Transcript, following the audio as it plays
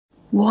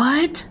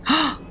What?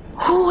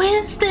 Who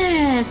is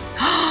this?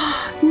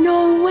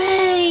 No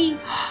way!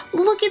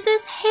 Look at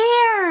this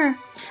hair!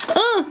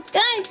 Oh,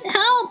 guys,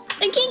 help!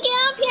 I can't get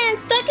up here! I'm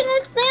stuck in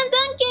this slam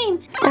dunk game!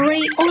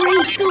 Alright, go!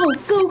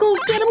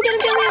 Get him!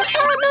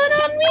 Oh, no,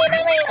 not me!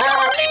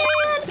 Oh,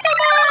 man!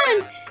 Come on!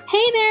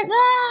 Hey there!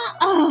 Ah!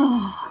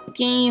 Oh,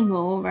 game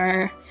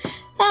over.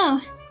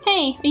 Oh,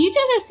 hey, are you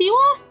JoJo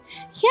SIWA?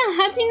 Yeah,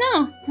 how'd you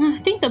know? I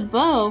think the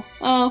bow.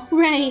 Oh,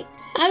 right.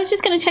 I was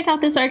just gonna check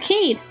out this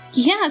arcade.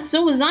 Yeah,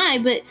 so was I,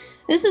 but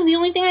this is the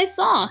only thing I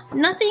saw.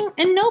 Nothing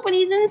and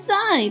nobody's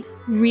inside.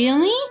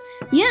 Really?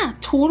 Yeah,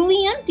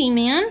 totally empty,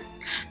 man.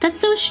 That's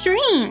so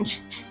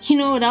strange. You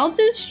know what else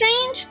is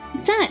strange?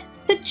 What's that?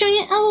 The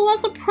giant LOL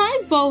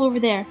surprise ball over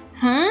there.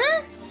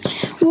 Huh?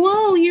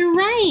 Whoa, you're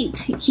right.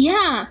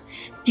 Yeah.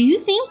 Do you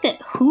think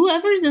that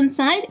whoever's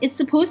inside is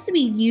supposed to be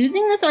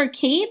using this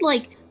arcade?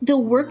 Like,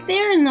 they'll work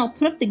there and they'll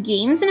put up the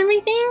games and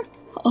everything?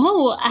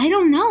 Oh, I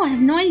don't know. I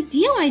have no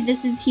idea why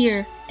this is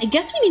here. I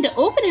guess we need to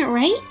open it,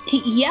 right?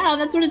 Yeah,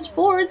 that's what it's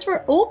for. It's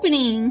for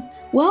opening.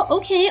 Well,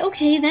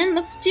 okay, then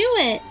let's do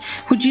it.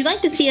 Would you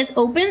like to see us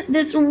open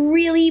this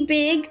really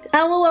big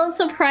LOL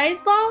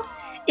surprise ball?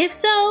 If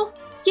so,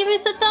 give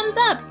us a thumbs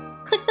up.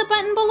 Click the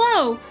button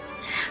below.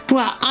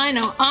 Well, I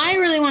know. I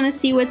really want to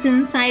see what's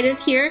inside of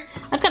here.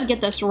 I've got to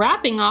get this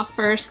wrapping off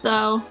first,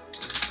 though.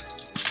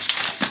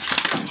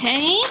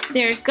 Okay,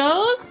 there it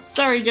goes.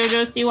 Sorry,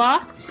 JoJo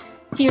SIWA.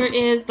 Here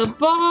is the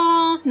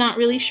ball. Not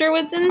really sure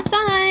what's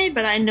inside,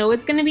 but I know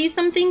it's going to be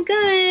something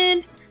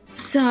good.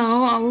 So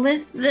I'll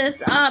lift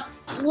this up.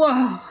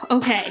 Whoa,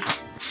 okay.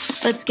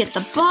 Let's get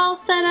the ball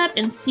set up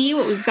and see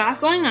what we've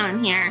got going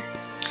on here.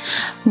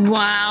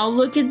 Wow,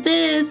 look at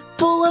this,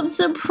 full of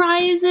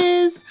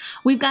surprises.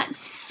 We've got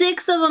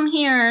 6 of them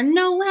here.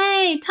 No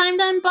way, time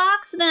to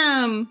unbox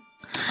them.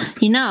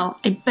 You know,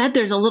 I bet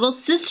there's a little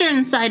sister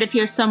inside of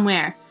here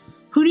somewhere.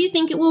 Who do you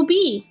think it will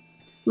be?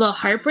 Little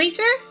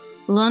Heartbreaker,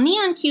 Little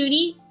Neon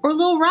Cutie, or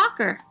Little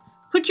Rocker?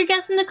 Put your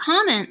guess in the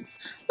comments.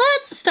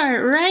 Let's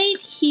start right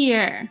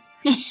here.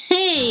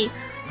 Hey,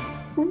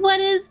 what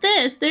is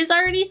this? There's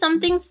already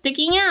something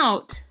sticking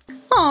out.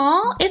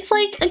 Aw, it's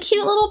like a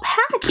cute little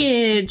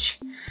package.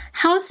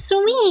 How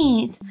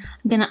sweet.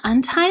 I'm gonna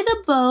untie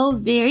the bow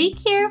very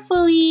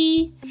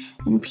carefully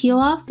and peel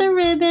off the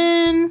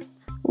ribbon.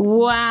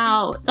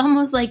 Wow, it's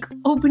almost like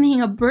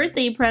opening a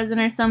birthday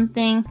present or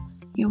something.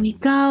 Here we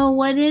go.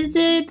 What is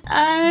it?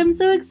 I'm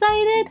so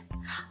excited.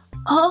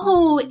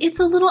 Oh, it's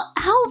a little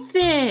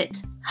outfit.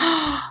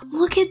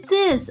 Look at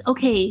this.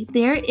 Okay,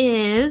 there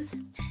is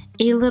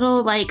a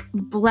little like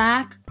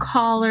black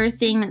collar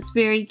thing that's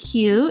very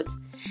cute.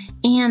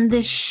 And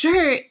this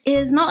shirt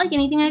is not like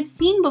anything I've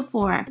seen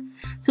before.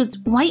 So it's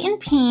white and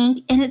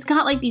pink, and it's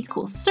got like these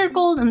cool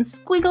circles and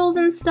squiggles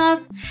and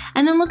stuff.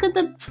 And then look at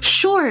the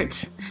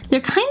shorts. They're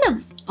kind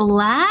of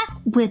black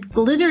with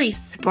glittery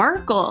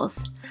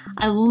sparkles.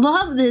 I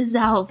love this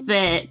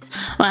outfit.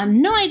 Well, I have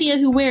no idea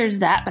who wears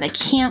that, but I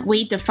can't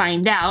wait to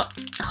find out.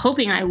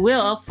 Hoping I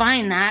will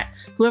find that.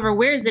 Whoever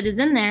wears it is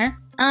in there.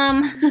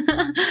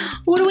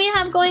 What do we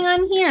have going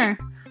on here?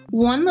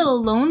 One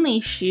little lonely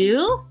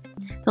shoe.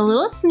 The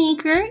little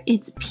sneaker,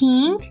 it's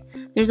pink.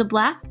 There's a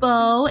black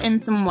bow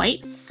and some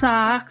white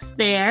socks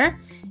there.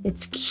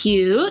 It's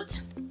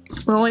cute.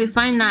 Will we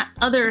find that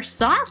other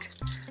sock?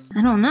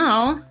 I don't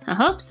know. I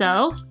hope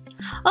so.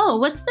 Oh,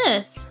 what's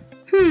this?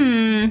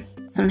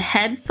 Some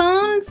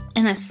headphones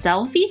and a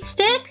selfie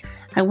stick?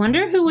 I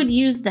wonder who would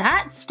use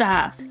that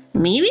stuff.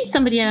 Maybe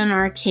somebody at an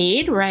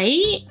arcade,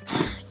 right?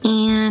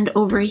 And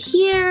over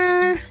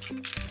here,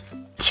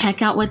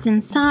 check out what's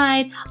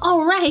inside.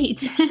 All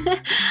right.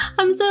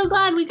 I'm so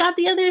glad we got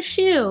the other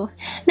shoe.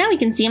 Now we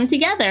can see them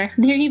together.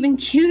 They're even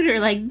cuter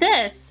like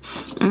this.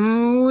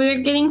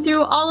 We're getting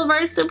through all of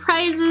our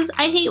surprises.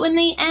 I hate when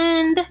they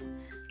end.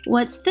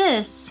 What's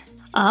this?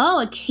 Oh,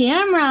 a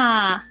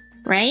camera.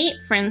 Right?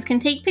 Friends can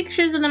take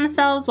pictures of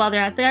themselves while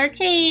they're at the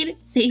arcade.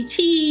 Say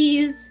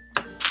cheese.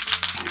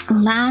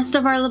 Last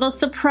of our little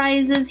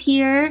surprises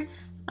here.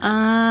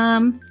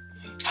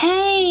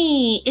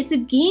 Hey, it's a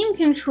game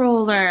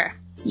controller.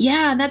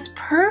 Yeah, that's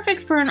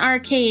perfect for an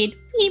arcade.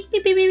 Beep,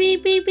 beep, beep,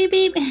 beep, beep, beep,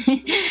 beep,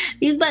 beep.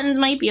 These buttons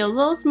might be a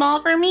little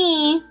small for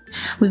me.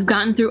 We've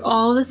gotten through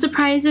all the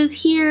surprises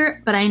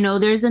here, but I know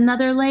there's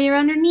another layer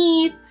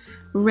underneath.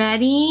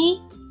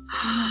 Ready?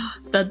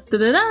 Da, da,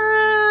 da,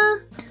 da.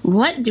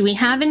 What do we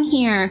have in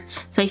here?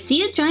 So I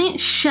see a giant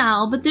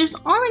shell, but there's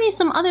already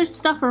some other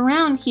stuff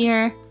around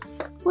here.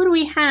 What do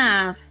we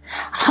have?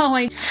 Oh,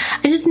 I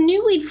just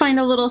knew we'd find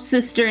a little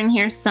sister in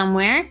here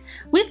somewhere.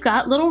 We've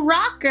got Little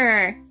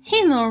Rocker.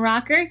 Hey, Little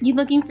Rocker, you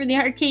looking for the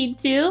arcade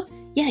too?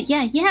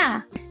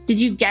 Yeah. Did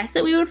you guess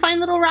that we would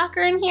find Little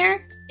Rocker in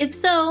here? If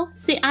so,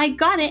 say I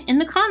got it in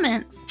the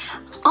comments.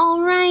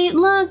 All right,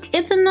 look,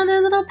 it's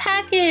another little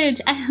package.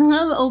 I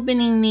love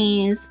opening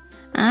these.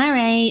 All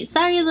right,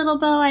 sorry, little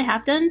bow, I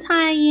have to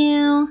untie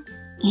you.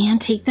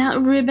 And take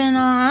that ribbon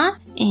off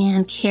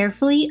and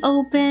carefully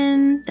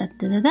open. Da,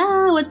 da, da,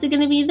 da. What's it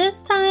gonna be this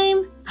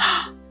time?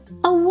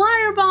 A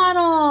water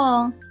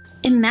bottle.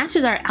 it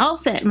matches our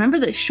outfit. Remember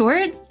the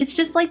shorts? It's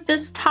just like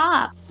this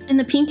top in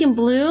the pink and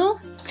blue.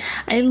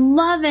 I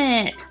love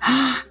it.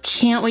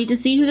 Can't wait to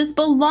see who this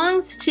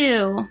belongs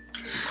to.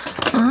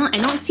 I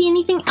don't see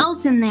anything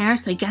else in there,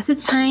 so I guess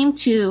it's time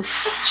to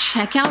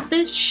check out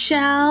this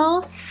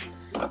shell.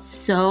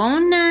 So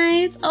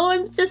nice. Oh,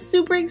 I'm just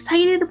super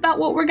excited about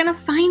what we're gonna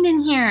find in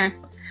here.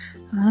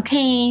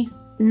 Okay,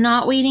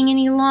 not waiting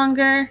any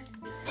longer.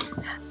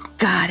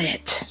 Got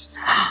it.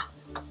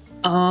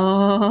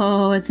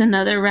 Oh, it's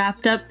another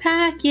wrapped up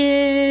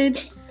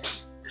package.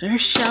 Put our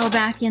shell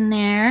back in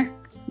there.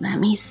 Let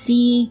me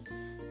see.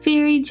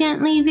 Very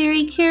gently,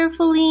 very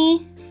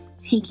carefully.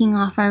 Taking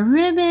off our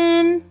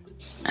ribbon.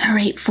 All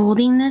right,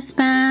 folding this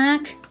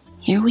back.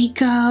 Here we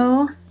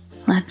go.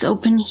 Let's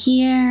open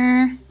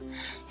here.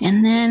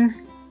 And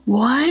then,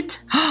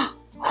 what?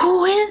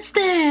 Who is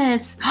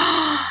this?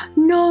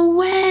 No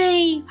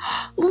way.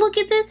 Look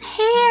at this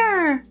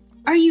hair.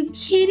 Are you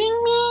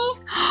kidding me?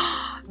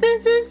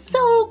 This is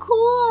so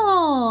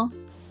cool.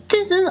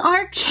 This is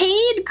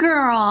Arcade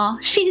Girl.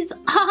 She's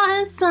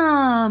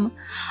awesome.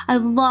 I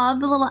love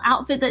the little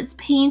outfit that's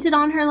painted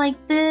on her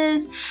like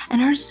this.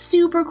 And her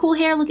super cool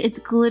hair. Look, it's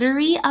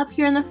glittery up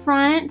here in the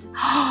front.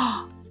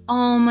 Oh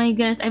my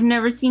goodness, I've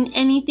never seen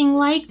anything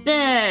like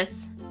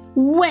this.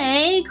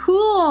 Way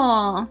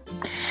cool.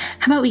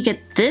 How about we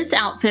get this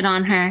outfit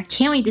on her?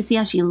 Can't wait to see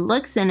how she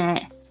looks in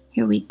it.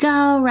 Here we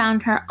go,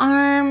 around her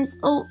arms.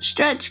 Oh,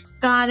 stretch,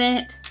 got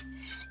it.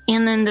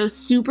 And then those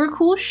super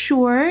cool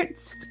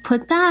shorts. Let's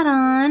put that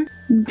on.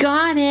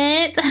 Got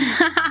it.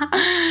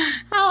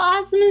 How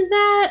awesome is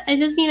that? I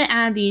just need to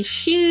add these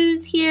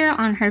shoes here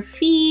on her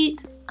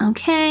feet.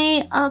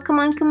 Okay, oh, come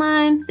on, come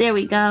on. There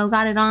we go,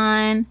 got it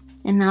on.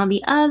 And now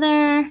the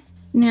other.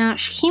 Now,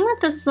 she came with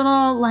this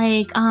little,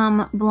 like,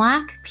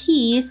 black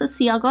piece. Let's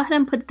see, I'll go ahead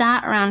and put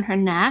that around her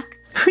neck.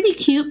 Pretty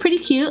cute, pretty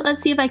cute.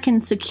 Let's see if I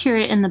can secure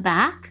it in the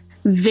back.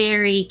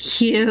 Very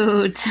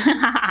cute.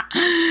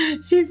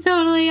 She's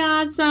totally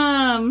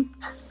awesome.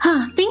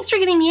 Thanks for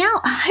getting me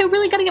out. I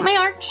really gotta get my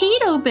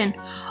arcade open.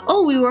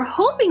 Oh, we were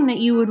hoping that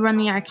you would run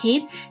the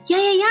arcade.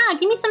 Yeah.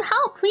 Give me some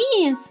help,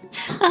 please.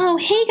 Oh,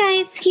 hey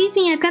guys, excuse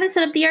me. I've gotta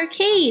set up the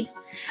arcade.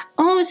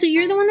 Oh, so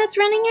you're the one that's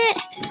running it?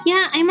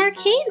 Yeah, I'm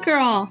Arcade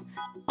Girl.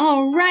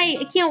 All right,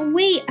 I can't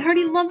wait. I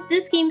already love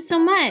this game so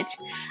much.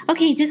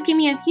 Okay, just give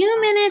me a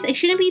few minutes. It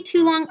shouldn't be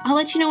too long. I'll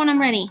let you know when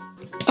I'm ready.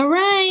 All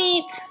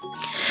right.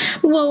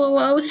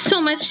 Whoa,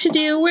 so much to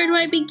do. Where do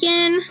I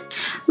begin?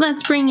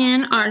 Let's bring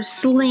in our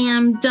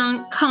slam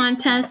dunk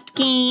contest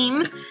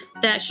game.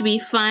 That should be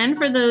fun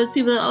for those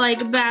people that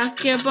like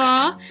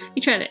basketball.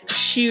 You try to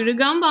shoot a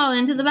gumball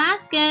into the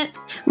basket.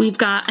 We've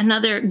got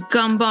another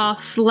gumball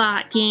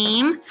slot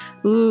game.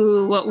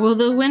 Ooh, what will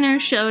the winner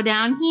show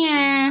down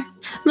here?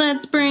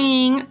 Let's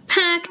bring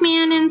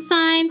Pac-Man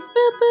inside.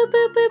 Boop, boop,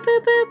 boop, boop,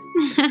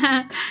 boop,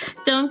 boop.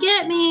 Don't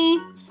get me.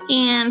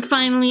 And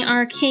finally,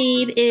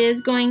 Arcade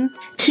is going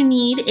to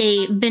need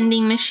a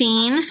vending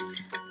machine.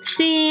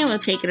 See, we'll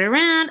take it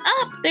around.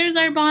 Oh, there's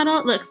our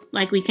bottle. Looks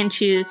like we can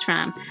choose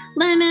from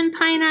lemon,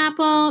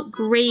 pineapple,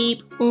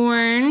 grape,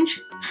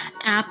 orange,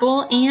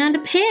 apple,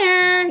 and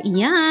pear.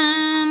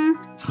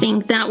 Yum.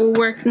 Think that will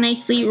work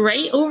nicely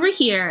right over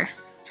here.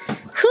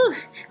 Whew,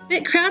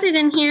 bit crowded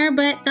in here,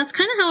 but that's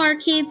kind of how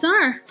arcades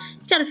are.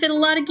 You gotta fit a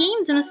lot of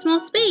games in a small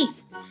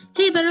space.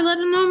 Hey, better let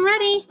them know I'm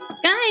ready.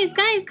 Guys,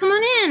 come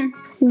on in.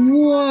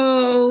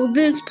 Whoa,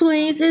 this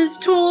place is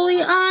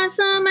totally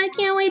awesome. I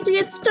can't wait to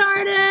get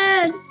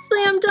started.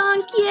 Slam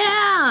dunk,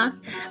 yeah.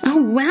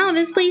 Oh, wow,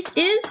 this place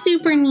is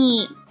super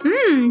neat.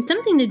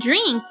 Something to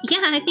drink.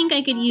 Yeah, I think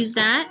I could use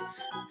that.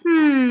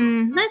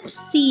 Let's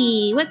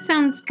see. What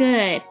sounds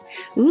good?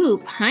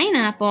 Ooh,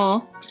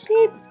 pineapple.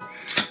 Beep.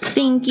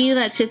 Thank you.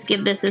 Let's just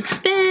give this a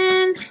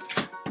spin.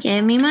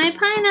 Give me my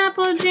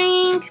pineapple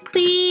drink,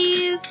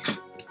 please.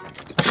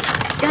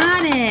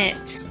 Got it.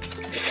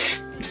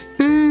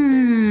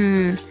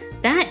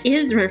 That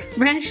is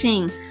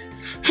refreshing.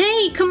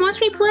 Hey, come watch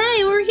me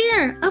play over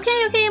here.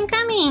 Okay, I'm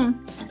coming.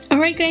 All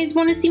right, guys,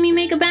 want to see me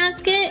make a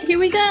basket? Here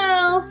we go.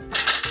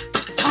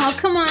 Oh,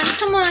 come on.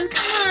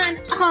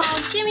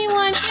 Oh, give me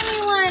one.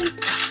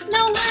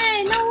 No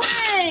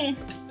way.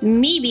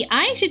 Maybe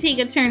I should take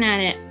a turn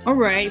at it. All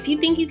right, if you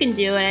think you can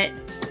do it.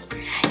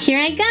 Here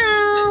I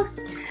go.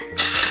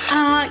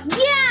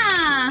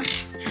 Yeah.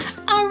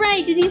 All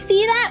right, did you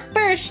see that?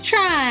 First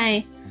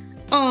try.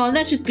 Oh,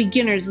 that's just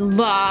beginner's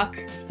luck.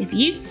 If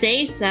you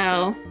say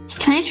so.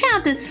 Can I try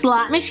out this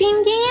slot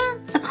machine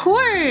game? Of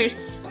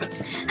course.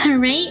 All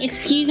right,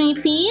 excuse me,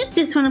 please.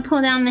 Just want to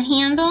pull down the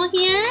handle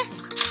here.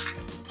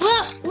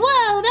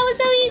 Whoa, that was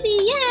so easy,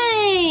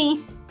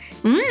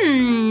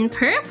 yay.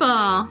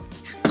 Purple.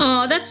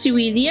 Oh, that's too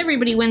easy.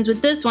 Everybody wins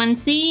with this one,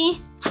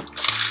 see?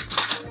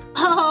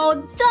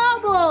 Oh,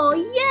 double,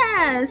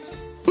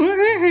 yes.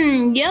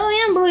 Yellow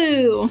and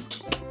blue.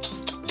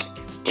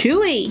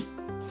 Chewy.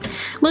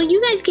 Well,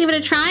 you guys gave it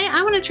a try.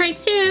 I want to try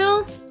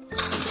too.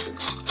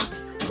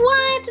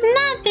 What?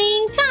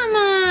 Nothing? Come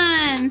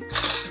on.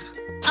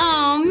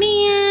 Oh,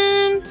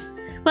 man.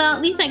 Well,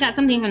 at least I got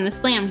something from the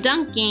slam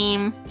dunk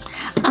game.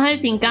 I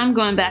think I'm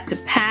going back to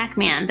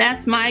Pac-Man.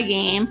 That's my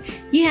game.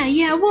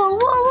 Yeah.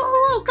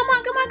 Whoa. Come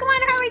on.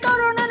 Hurry, go.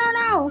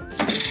 No.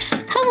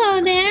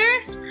 Hello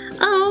there.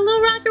 Oh,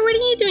 little rocker, what are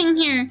you doing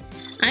here?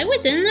 I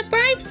was in the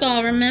prize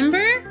ball,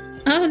 remember?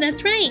 Oh,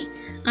 that's right.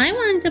 I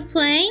wanted to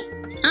play.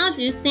 I'll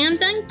do Slam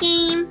Dunk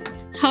game.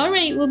 All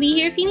right, we'll be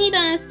here if you need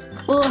us.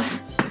 Oh,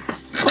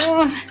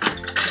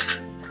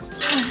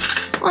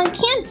 I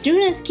can't do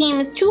this game.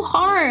 It's too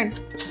hard.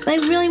 But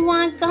I really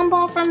want a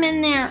gumball from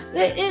in there.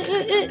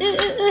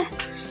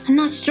 I'm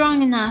not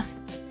strong enough.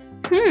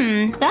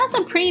 That's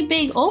a pretty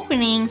big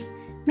opening.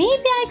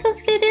 Maybe I could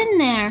fit in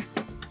there.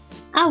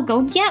 I'll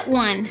go get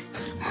one.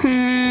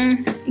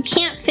 You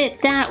can't fit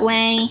that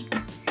way.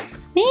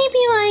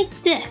 Maybe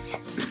like this.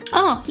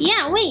 Oh,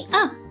 yeah, wait.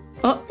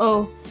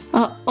 Uh-oh.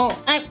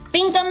 I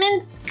think I'm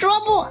in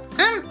trouble.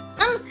 I'm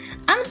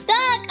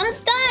stuck.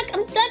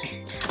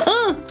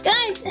 Oh,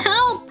 guys,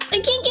 help. I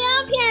can't get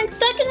out of here. I'm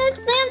stuck in this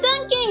slam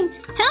dunk game.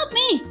 Help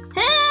me.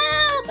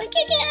 Help. I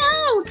can't get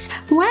out.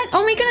 What?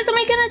 Oh my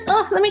goodness.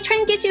 Oh, let me try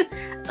and get you.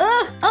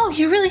 Oh,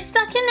 you're really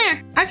stuck in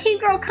there. Arcade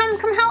girl, come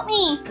help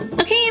me.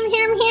 Okay, I'm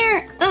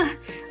here.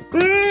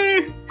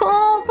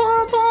 Pull.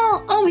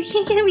 Oh, we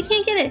can't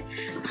get it.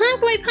 Punk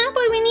boy,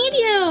 we need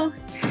you.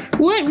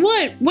 What in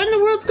the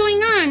world's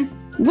going on?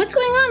 What's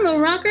going on, little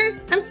rocker?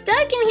 I'm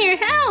stuck in here,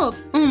 help.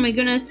 Oh my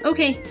goodness,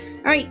 okay.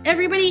 All right,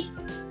 everybody,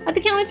 at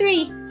the count of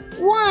 3.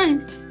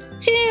 1,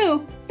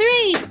 2,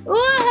 3,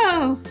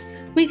 whoa.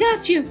 We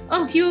got you.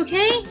 Oh, you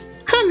okay?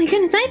 Oh my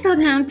goodness, I fell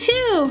down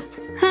too.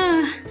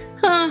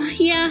 Oh,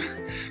 yeah,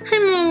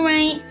 I'm all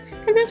right.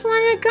 I just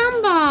wanted a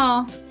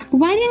gumball.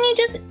 Why didn't you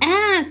just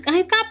ask?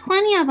 I've got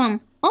plenty of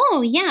them.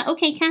 Oh, yeah,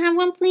 okay, can I have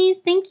one, please?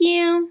 Thank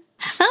you.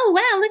 Oh,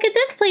 wow, look at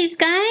this place,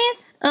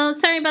 guys. Oh,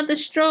 sorry about the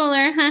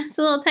stroller. It's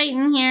a little tight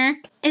in here.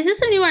 Is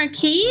this a new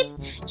arcade?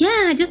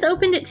 Yeah, I just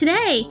opened it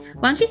today.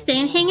 Why don't you stay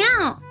and hang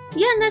out?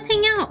 Yeah, let's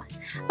hang out.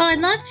 Oh, I'd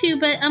love to,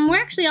 but we're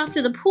actually off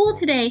to the pool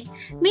today.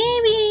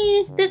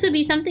 Maybe this would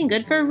be something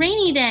good for a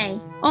rainy day.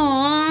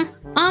 Aw.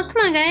 Oh,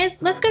 come on, guys.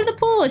 Let's go to the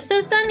pool. It's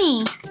so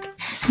sunny.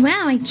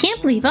 Wow, I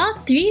can't believe all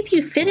 3 of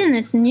you fit in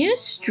this new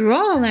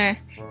stroller.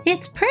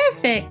 It's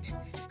perfect.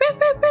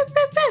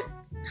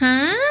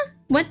 Huh?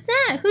 What's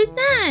that? Who's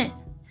that?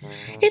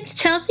 It's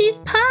Chelsea's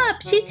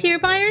pup. She's here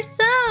by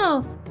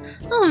herself.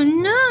 Oh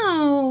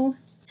no.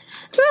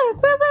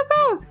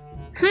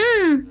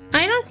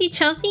 I don't see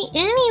Chelsea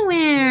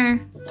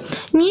anywhere.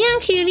 Meow,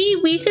 cutie,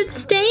 we should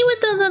stay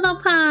with the little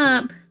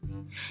pup.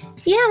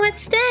 Yeah,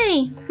 let's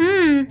stay.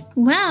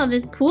 Wow,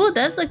 this pool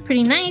does look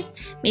pretty nice.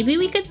 Maybe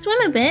we could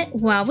swim a bit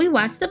while we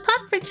watch the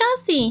pup for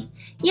Chelsea.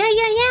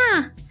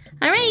 Yeah.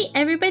 All right,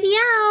 everybody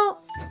out.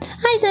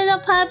 Hi, little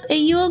pup. Are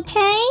you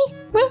okay?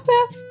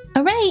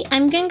 All right,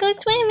 I'm gonna go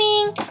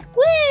swimming.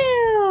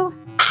 Woo!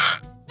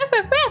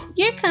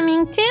 You're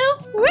coming too?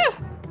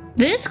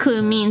 This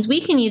clue means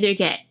we can either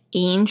get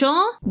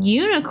Angel,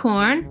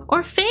 Unicorn,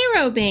 or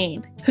Pharaoh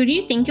Babe. Who do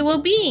you think it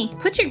will be?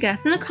 Put your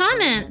guess in the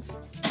comments.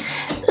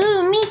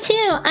 Ooh, me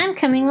too. I'm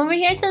coming over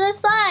here to the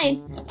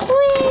slide.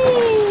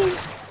 Whee!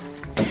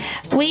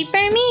 Wait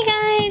for me,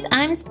 guys.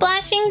 I'm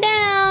splashing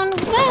down.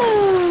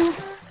 Woo!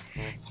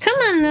 Come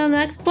on, little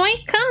Luxe boy.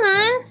 Come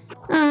on.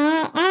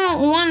 I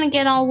don't want to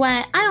get all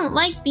wet. I don't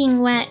like being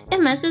wet. It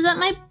messes up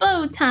my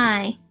bow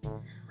tie.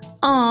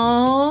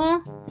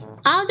 Oh,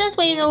 I'll just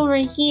wait over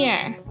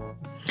here.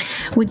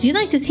 Would you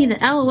like to see the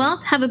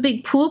LOLs have a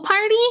big pool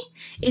party?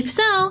 If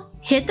so,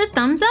 hit the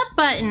thumbs up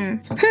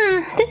button.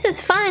 This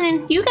is fun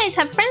and you guys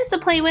have friends to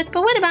play with,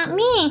 but what about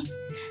me?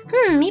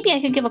 Maybe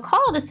I could give a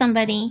call to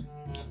somebody.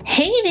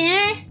 Hey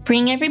there!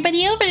 Bring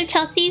everybody over to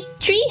Chelsea's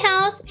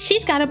treehouse.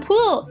 She's got a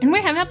pool and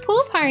we're having a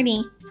pool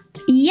party.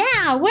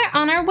 Yeah, we're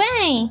on our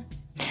way.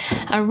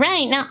 All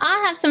right, now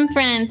I'll have some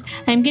friends.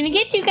 I'm gonna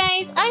get you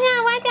guys. Oh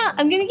no, watch out,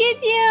 I'm gonna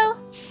get you.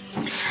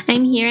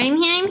 I'm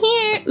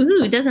here.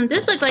 Ooh, doesn't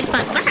this look like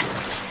fun?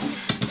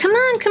 Come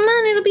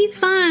on, it'll be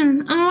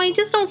fun. Oh, I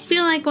just don't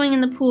feel like going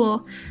in the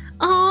pool.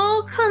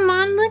 Oh, come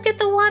on, look at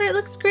the water, it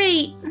looks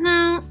great.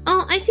 No,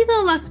 oh, I see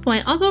the Luxe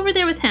boy. I'll go over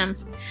there with him.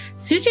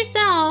 Suit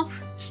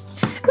yourself.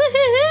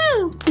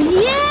 Woohoo!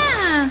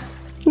 Yeah!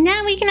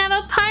 Now we can have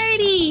a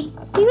party.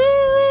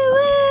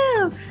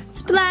 Woo!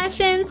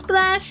 Splashin'.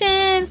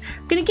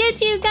 I'm gonna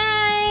get you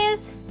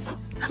guys.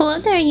 Hello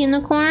there,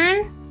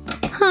 Unicorn.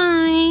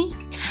 Hi.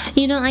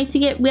 You don't like to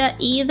get wet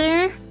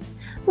either?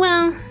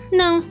 Well,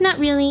 no, not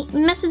really. It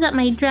messes up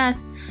my dress.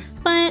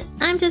 But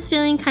I'm just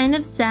feeling kind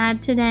of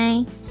sad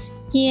today.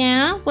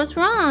 Yeah? What's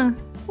wrong?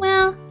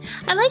 Well,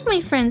 I like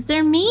my friends.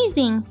 They're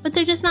amazing. But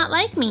they're just not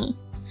like me.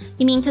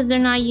 You mean because they're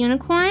not a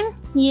unicorn?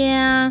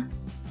 Yeah.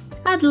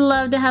 I'd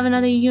love to have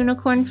another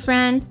unicorn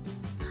friend.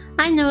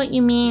 I know what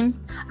you mean.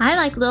 I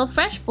like Little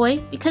Fresh Boy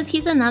because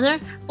he's another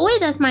boy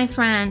that's my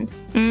friend.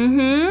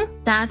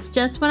 That's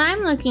just what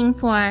I'm looking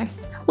for.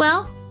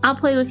 Well, I'll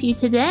play with you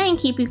today and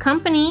keep you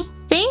company.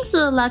 Thanks,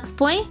 little Luxe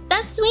boy.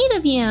 That's sweet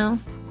of you.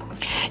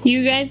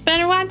 You guys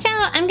better watch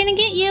out. I'm gonna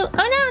get you.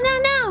 Oh,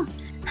 no.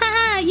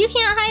 Haha, you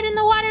can't hide in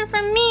the water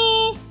from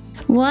me.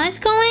 What's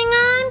going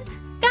on?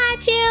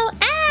 Got you.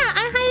 Ah,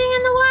 I'm hiding going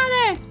in the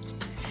water.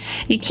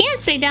 You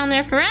can't stay down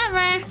there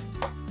forever.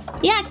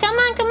 Yeah, come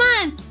on, come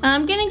on.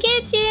 I'm gonna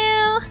get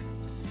you.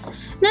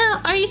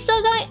 No, are you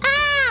still going?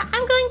 Ah,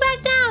 I'm going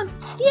back down.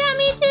 Yeah,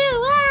 me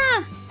too.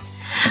 Ah.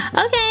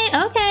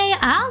 Okay,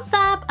 I'll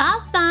stop.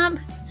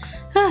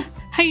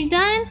 Are you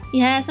done?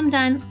 Yes, I'm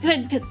done.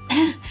 Good, because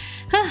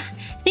I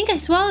think I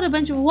swallowed a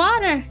bunch of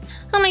water.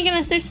 Oh my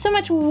goodness, there's so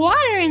much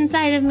water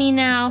inside of me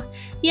now.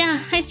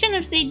 Yeah, I shouldn't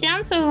have stayed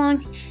down so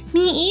long.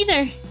 Me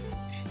either.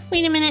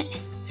 Wait a minute.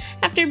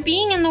 After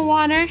being in the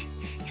water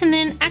and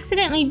then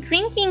accidentally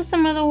drinking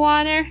some of the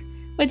water,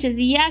 which is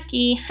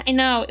yucky. I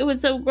know, it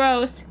was so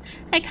gross.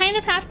 I kind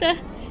of have to,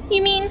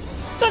 you mean,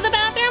 go to the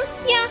bathroom?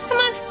 Yeah, come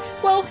on.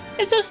 Whoa,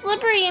 it's so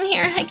slippery in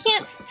here. I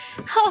can't,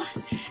 oh,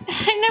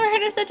 I've never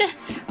heard of such a,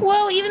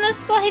 whoa, even the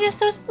slide is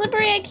so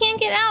slippery. I can't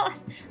get out.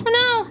 Oh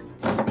no.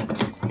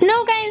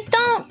 No guys,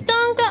 don't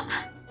go.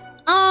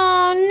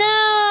 Oh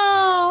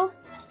no.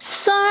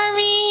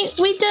 Sorry,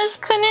 we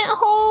just couldn't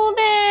hold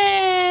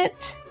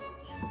it.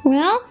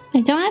 Well,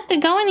 I don't have to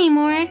go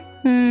anymore.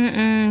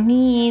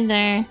 Me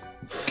either.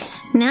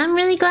 Now I'm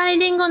really glad I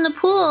didn't go in the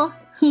pool.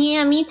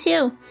 Yeah, me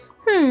too.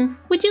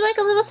 Would you like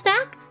a little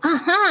snack?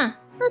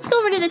 Let's go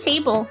over to the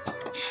table.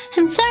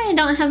 I'm sorry I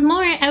don't have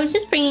more. I was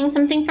just bringing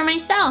something for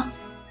myself.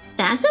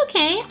 That's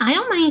okay. I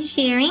don't mind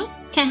sharing.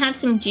 Can I have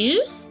some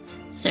juice?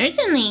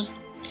 Certainly.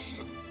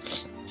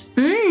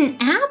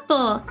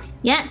 Apple.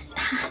 Yes.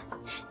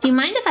 Do you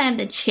mind if I have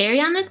the cherry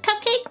on this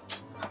cupcake?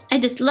 I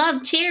just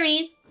love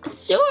cherries.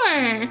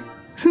 Sure.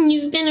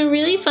 You've been a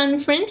really fun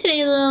friend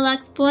today, little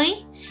Luxe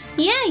boy.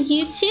 Yeah,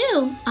 you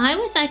too. I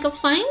wish I could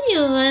find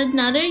you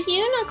another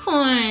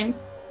unicorn.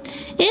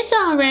 It's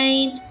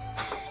alright.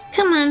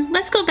 Come on,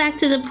 let's go back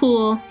to the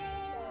pool.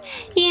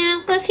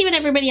 Yeah, let's see what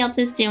everybody else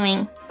is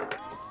doing.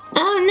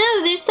 Oh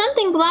no, there's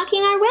something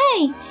blocking our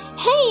way.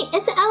 Hey,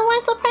 it's an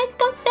LOL surprise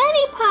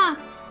confetti pop.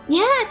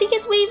 Yeah, I think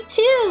it's wave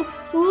 2.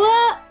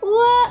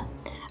 Whoa.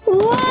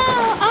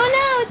 Oh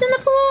no, it's in the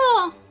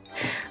pool.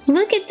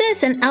 Look at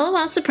this, an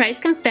LOL Surprise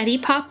Confetti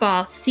Pop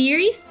Ball.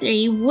 Series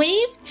 3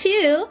 Wave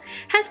 2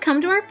 has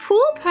come to our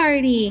pool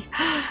party.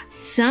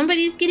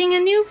 Somebody's getting a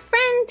new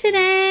friend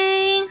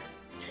today.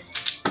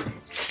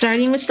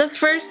 Starting with the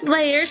first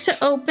layer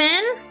to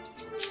open.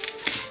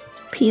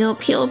 Peel,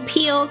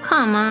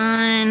 come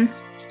on.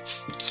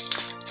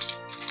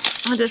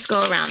 I'll just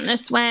go around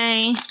this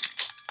way.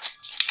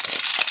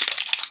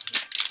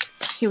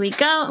 Here we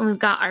go, and we've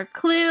got our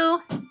clue.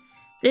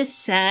 This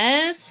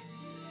says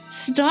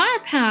Star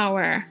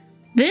Power.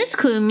 This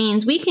clue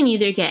means we can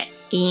either get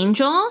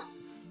Angel,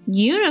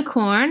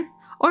 Unicorn,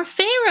 or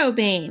Pharaoh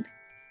Babe.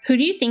 Who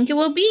do you think it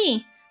will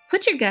be?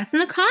 Put your guess in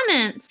the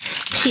comments.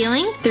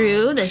 Peeling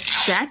through the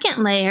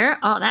second layer.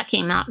 Oh, that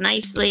came out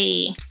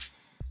nicely.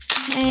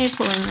 Okay,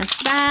 pulling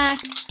this back.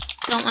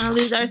 Don't want to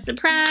lose our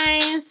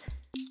surprise,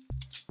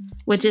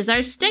 which is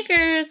our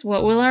stickers.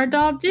 What will our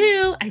doll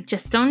do? I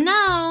just don't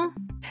know.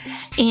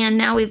 And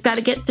now we've got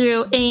to get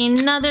through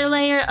another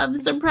layer of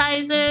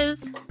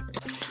surprises.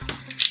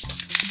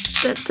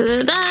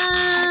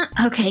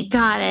 Okay,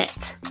 got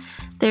it.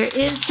 There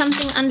is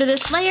something under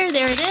this layer.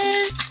 There it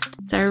is.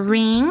 It's our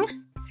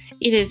ring.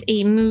 It is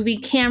a movie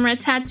camera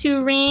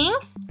tattoo ring.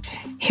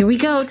 Here we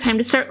go. Time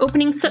to start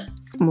opening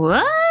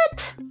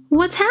What?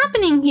 What's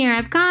happening here?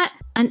 I've got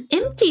an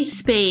empty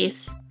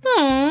space.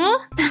 Aww,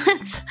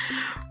 that's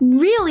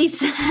really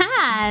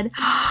sad.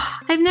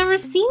 I've never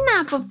seen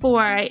that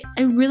before. I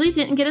really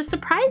didn't get a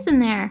surprise in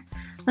there.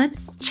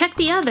 Let's check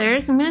the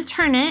others. I'm gonna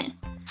turn it.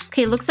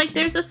 Okay, looks like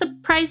there's a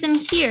surprise in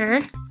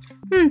here.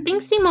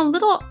 Things seem a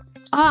little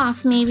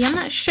off maybe, I'm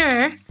not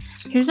sure.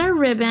 Here's our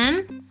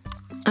ribbon.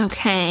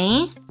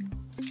 Okay.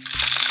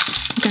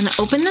 I'm gonna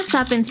open this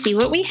up and see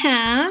what we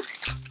have.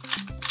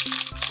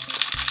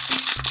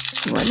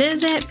 What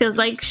is it? Feels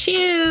like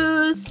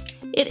shoes.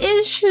 It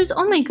is shoes.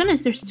 Oh my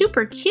goodness, they're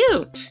super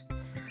cute.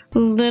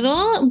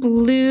 Little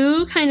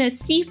blue kind of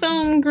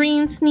seafoam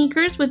green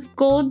sneakers with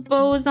gold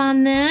bows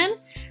on them.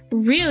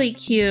 Really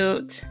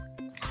cute.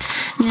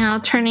 Now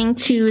turning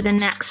to the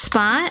next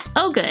spot.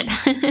 Oh good.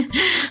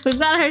 We've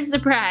got our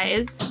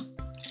surprise.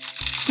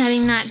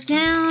 Setting that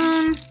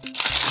down.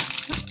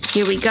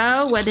 Here we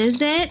go. What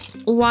is it?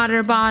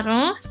 Water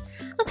bottle.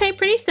 Okay,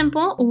 pretty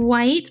simple.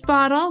 White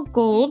bottle,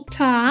 gold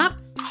top.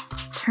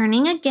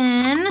 Turning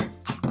again.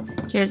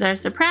 Here's our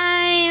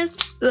surprise.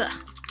 Ugh.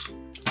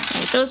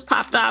 Okay, those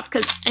popped off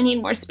because I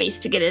need more space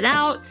to get it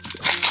out.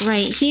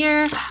 Right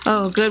here.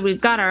 Oh good, we've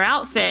got our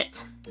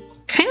outfit.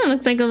 Kind of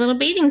looks like a little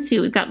bathing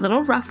suit. We've got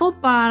little ruffled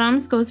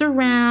bottoms, goes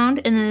around,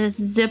 and then this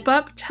zip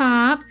up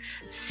top.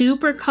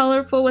 Super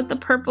colorful with the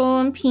purple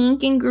and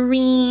pink and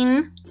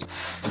green.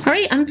 All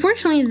right,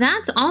 unfortunately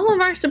that's all of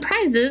our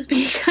surprises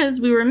because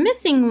we were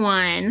missing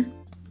one.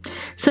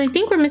 So I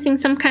think we're missing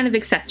some kind of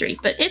accessory,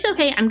 but it's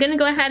okay. I'm gonna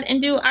go ahead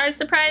and do our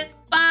surprise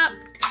pop.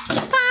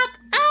 Pop!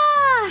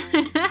 Ah!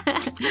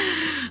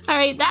 All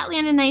right, that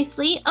landed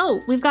nicely. Oh,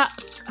 we've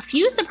got a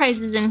few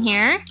surprises in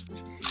here.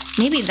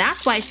 Maybe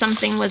that's why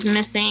something was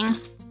missing.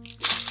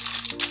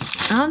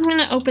 I'm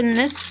gonna open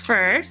this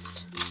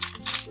first.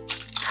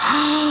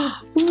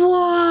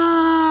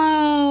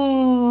 Whoa!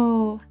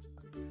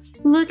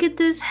 Look at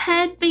this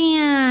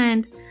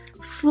headband.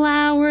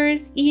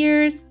 Flowers,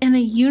 ears, and a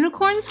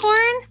unicorn's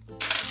horn?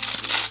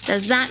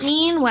 Does that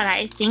mean what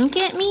I think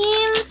it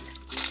means?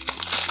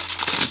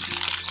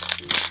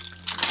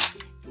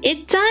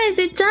 It does,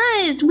 it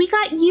does. We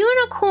got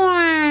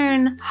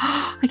unicorn.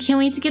 I can't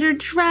wait to get her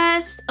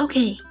dressed.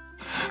 Okay,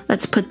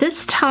 let's put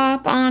this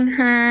top on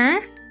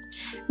her.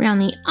 Around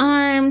the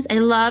arms. I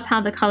love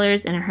how the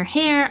colors in her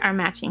hair are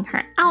matching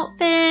her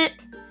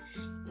outfit.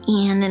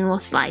 And then we'll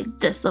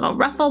slide this little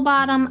ruffle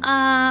bottom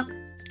up.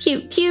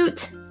 Cute,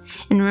 cute.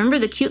 And remember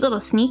the cute little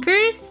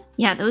sneakers?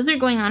 Yeah, those are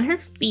going on her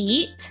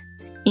feet.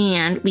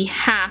 And we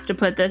have to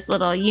put this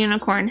little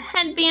unicorn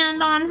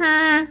headband on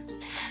her.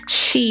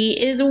 She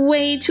is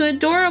way too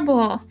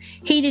adorable.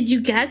 Hey, did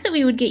you guess that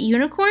we would get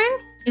unicorn?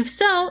 If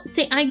so,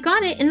 say I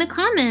got it in the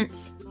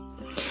comments.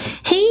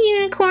 Hey,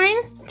 unicorn.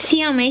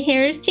 See how my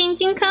hair is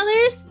changing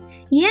colors?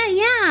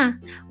 Yeah.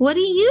 What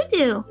do you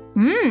do?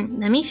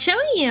 Let me show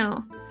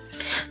you.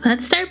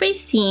 Let's start by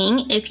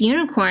seeing if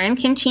unicorn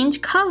can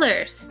change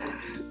colors.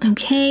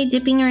 Okay,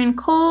 dipping her in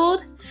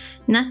cold.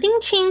 Nothing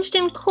changed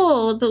in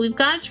cold, but we've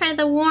got to try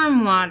the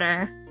warm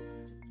water.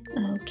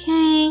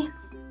 Okay.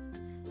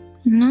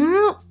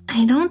 No,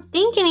 I don't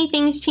think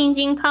anything's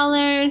changing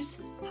colors.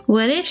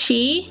 What is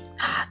she?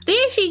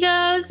 There she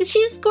goes.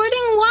 She's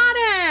squirting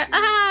water.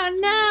 Oh,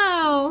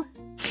 no.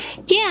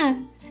 Yeah,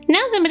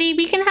 now somebody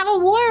we can have a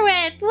war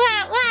with. What?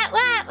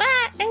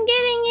 I'm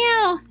getting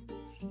you.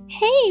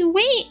 Hey,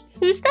 wait.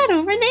 Who's that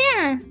over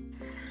there?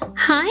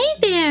 Hi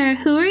there.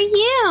 Who are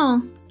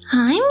you?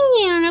 I'm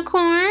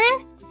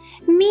Unicorn.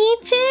 Me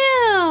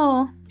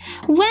too.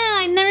 Wow,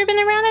 I've never been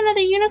around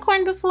another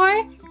unicorn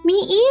before. Me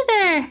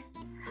either.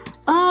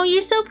 Oh,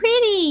 you're so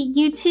pretty.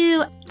 You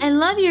too. I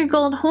love your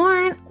gold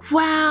horn.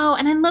 Wow,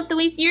 and I love the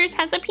way yours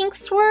has a pink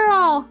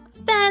swirl.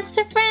 Best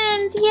of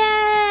friends.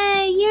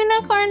 Yay!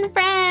 Unicorn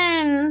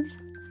friends.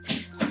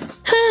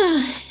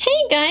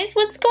 Hey guys,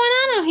 what's going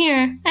on out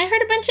here? I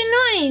heard a bunch of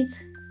noise.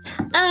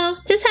 Oh,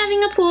 just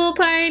having a pool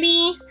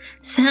party.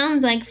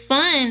 Sounds like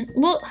fun.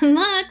 Well,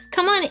 Lux,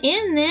 come on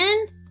in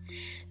then.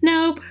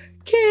 Nope,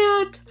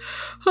 can't.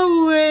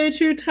 I'm way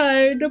too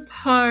tired to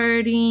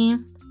party.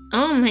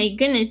 Oh my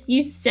goodness,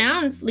 you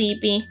sound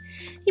sleepy.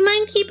 You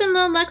mind keeping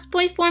little Lux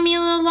boy for me a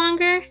little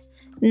longer?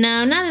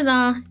 No, not at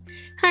all.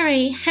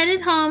 Alright,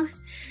 headed home.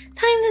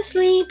 Time to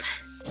sleep.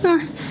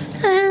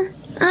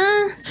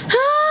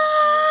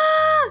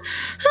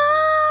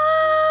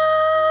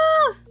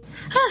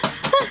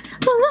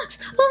 Little Lux,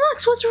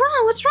 what's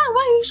wrong? What's wrong?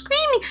 Why are you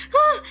screaming?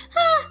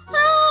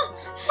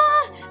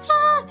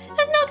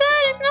 It's no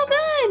good, it's no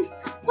good.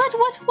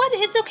 What?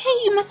 It's okay,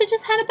 you must have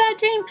just had a bad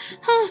dream.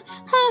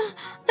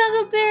 That's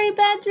a very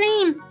bad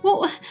dream.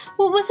 What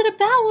was it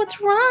about? What's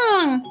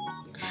wrong?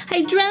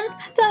 I dreamt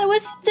that I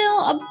was still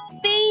a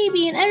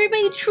baby and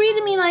everybody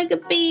treated me like a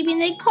baby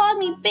and they called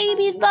me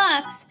Baby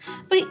Lux.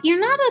 But you're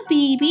not a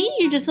baby,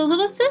 you're just a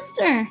little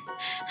sister.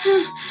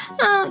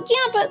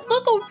 Yeah, but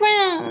look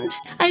around.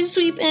 I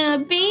sleep in a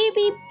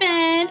baby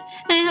bed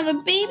and I have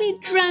a baby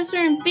dresser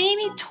and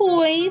baby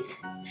toys.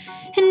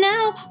 And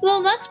now,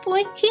 little Lux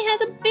Boy, he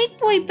has a big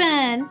boy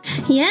bed.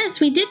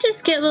 Yes, we did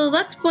just get little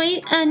Lux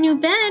Boy a new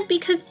bed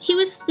because he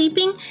was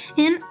sleeping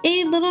in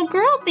a little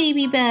girl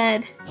baby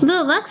bed.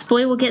 Little Lux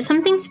Boy will get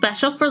something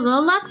special for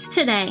little Lux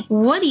today.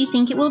 What do you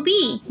think it will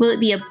be? Will it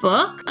be a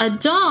book, a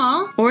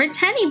doll, or a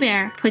teddy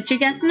bear? Put your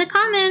guess in the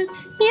comments.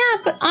 Yeah,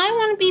 but I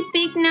want to be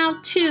big now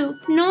too.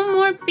 No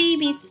more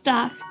baby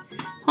stuff.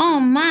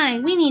 Oh my,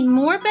 we need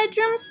more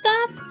bedroom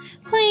stuff?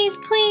 Please,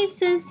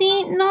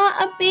 Sissy,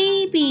 not a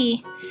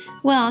baby.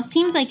 Well,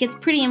 seems like it's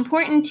pretty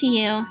important to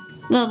you.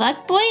 Little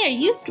Lux Boy, are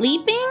you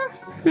sleeping?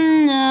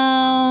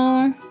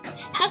 No.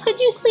 How could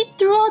you sleep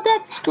through all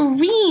that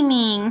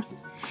screaming?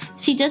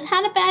 She just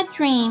had a bad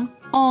dream.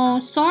 Oh,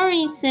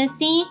 sorry,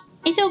 Sissy.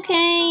 It's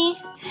okay.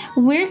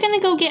 We're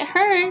gonna go get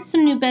her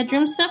some new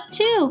bedroom stuff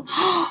too.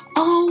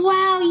 Oh,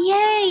 wow,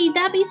 yay,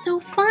 that'd be so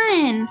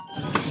fun.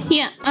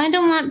 Yeah, I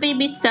don't want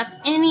baby stuff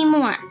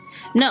anymore.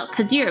 No,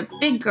 'cause you're a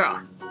big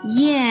girl.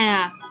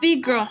 Yeah,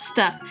 big girl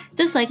stuff,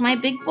 just like my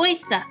big boy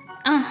stuff.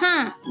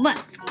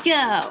 Let's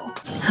go.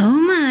 Oh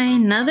my,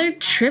 another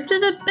trip to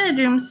the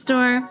bedroom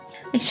store.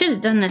 I should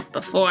have done this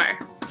before.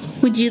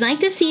 Would you like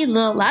to see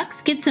Lil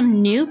Lux get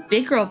some new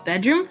big girl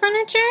bedroom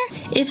furniture?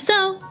 If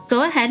so,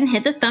 go ahead and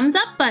hit the thumbs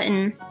up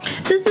button.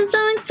 This is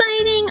so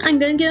exciting. I'm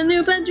gonna get a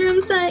new bedroom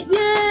set.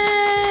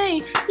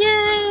 Yay!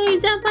 Yay!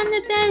 Jump on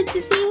the bed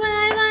to see what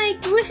I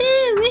like.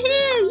 Woohoo!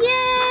 Woohoo!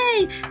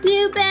 Yay!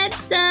 New bed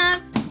stuff.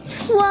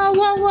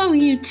 Whoa,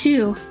 you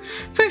two.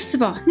 First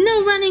of all,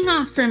 no running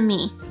off from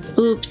me.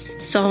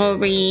 Oops,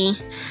 sorry.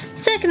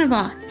 Second of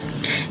all,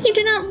 you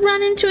do not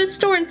run into a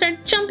store and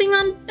start jumping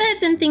on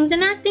beds and things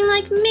and acting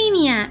like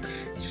maniac.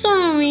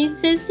 Sorry,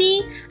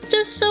 Sissy.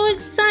 Just so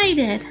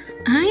excited.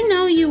 I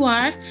know you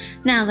are.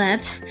 Now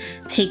let's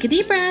take a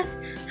deep breath.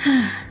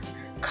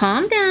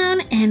 Calm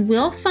down and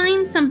we'll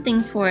find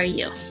something for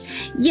you.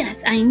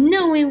 Yes, I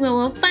know we will.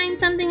 We'll find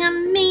something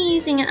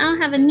amazing and I'll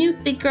have a new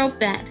big girl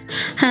bed.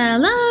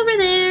 Hello over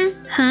there.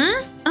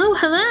 Huh? Oh,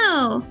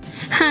 hello.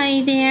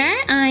 Hi there.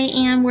 I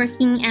am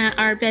working at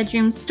our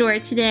bedroom store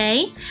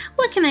today.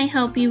 What can I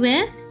help you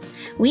with?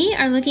 We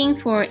are looking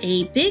for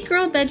a big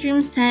girl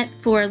bedroom set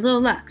for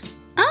little Luxe.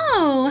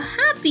 Oh,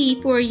 happy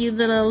for you,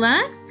 little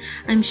Luxe.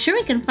 I'm sure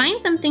we can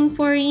find something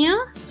for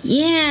you.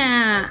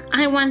 Yeah,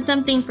 I want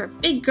something for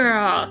big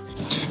girls.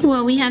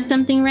 Well, we have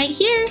something right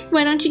here.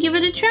 Why don't you give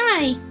it a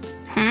try?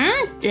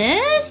 Huh?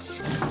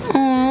 This?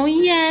 Oh,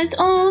 yes.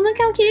 Oh, look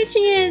how cute she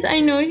is. I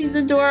know she's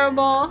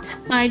adorable.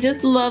 I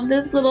just love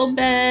this little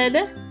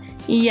bed.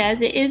 Yes,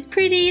 it is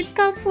pretty. It's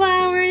got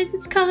flowers.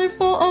 It's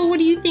colorful. Oh, what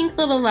do you think,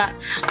 little Luxe?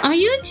 Are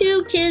you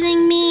two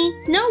kidding me?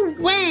 No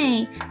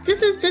way.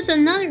 This is just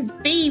another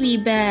baby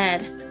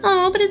bed.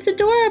 Oh, but it's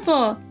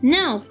adorable.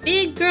 No,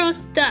 big girl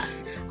stuff.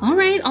 All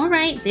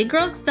right, big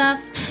girl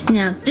stuff.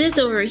 Now this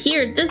over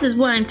here, this is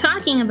what I'm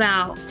talking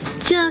about.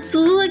 Just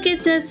look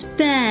at this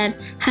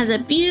bed. Has a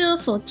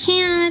beautiful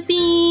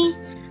canopy.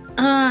 Oh,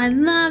 I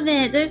love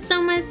it. There's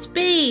so much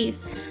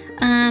space.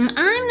 I'm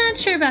not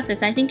sure about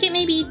this. I think it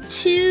may be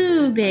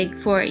too big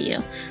for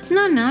you.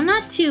 No,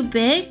 not too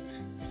big.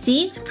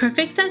 See, it's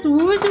perfect size.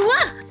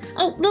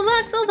 Oh, the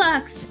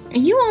Luxe. Are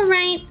you all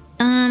right?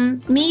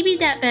 Maybe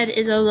that bed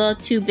is a little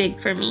too big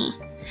for me.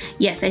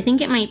 Yes, I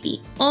think it might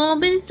be. Oh,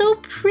 but it's so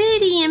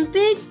pretty and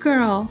big,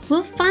 girl.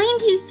 We'll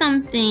find you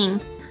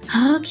something.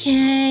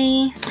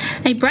 Okay.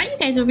 I brought you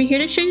guys over here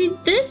to show you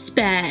this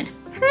bed.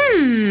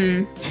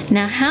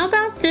 Now how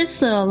about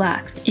this, little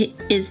Luxe? It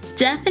is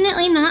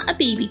definitely not a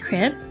baby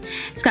crib.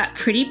 It's got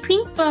pretty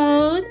pink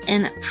bows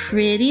and a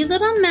pretty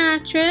little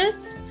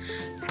mattress.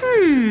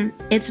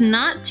 It's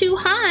not too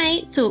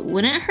high, so it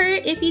wouldn't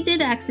hurt if you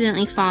did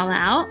accidentally fall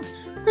out.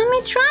 Let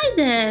me try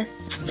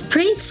this. It's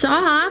pretty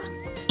soft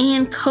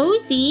and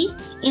cozy,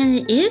 and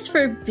it is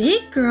for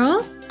big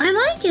girls. I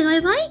like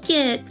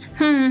it.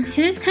 It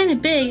is kind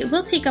of big. It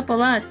will take up a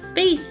lot of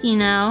space, you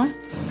know.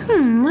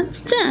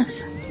 What's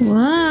this?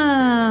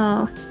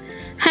 Whoa.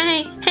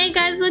 Hey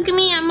guys, look at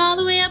me. I'm all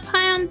the way up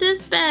high on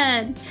this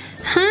bed.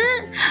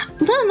 Huh?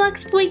 Little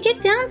Luxe boy, get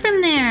down from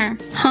there.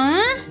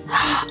 Huh?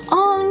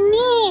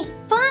 Oh, neat.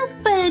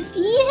 Bunk beds,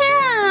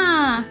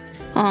 yeah.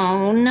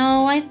 Oh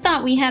no, I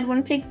thought we had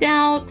one picked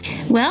out.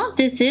 Well,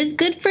 this is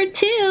good for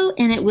two,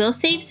 and it will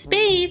save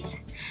space.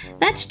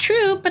 That's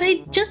true, but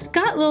I just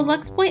got little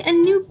Luxe boy a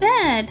new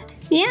bed.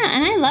 Yeah,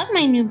 and I love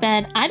my new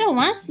bed. I don't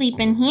want to sleep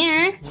in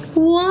here.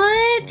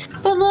 What?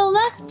 But little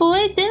Luxe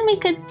boy, then we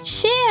could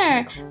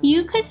share.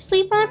 You could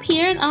sleep up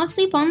here and I'll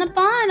sleep on the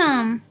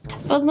bottom.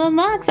 But little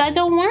Luxe, I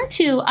don't want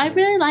to. I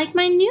really like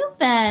my new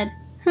bed.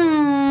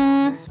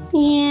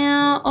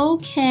 Yeah,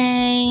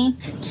 okay.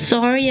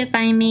 Sorry if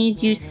I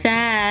made you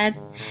sad.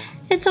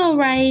 It's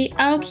alright,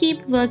 I'll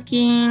keep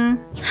looking.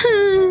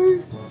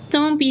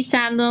 Don't be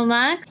sad, little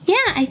Luxe. Yeah,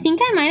 I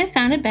think I might have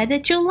found a bed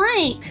that you'll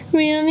like.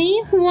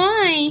 Really?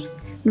 Why?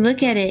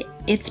 Look at it.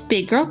 It's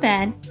big girl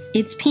bed.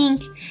 It's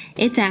pink.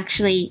 It's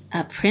actually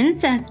a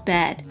princess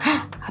bed.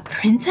 A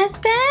princess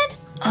bed?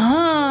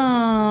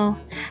 Oh,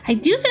 I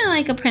do feel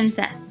like a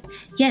princess.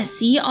 Yes,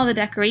 see all the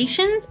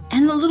decorations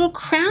and the little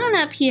crown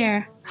up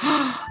here.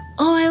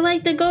 Oh, I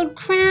like the gold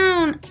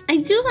crown. I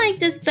do like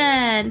this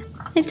bed.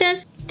 I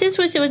just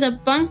wish it was a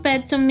bunk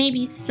bed so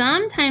maybe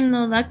sometime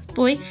little Luxe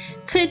boy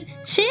could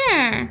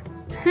share.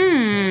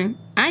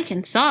 I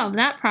can solve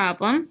that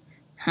problem.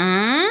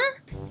 Huh?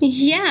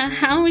 Yeah,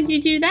 how would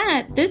you do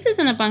that? This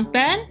isn't a bunk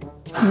bed.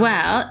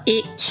 Well,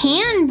 it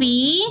can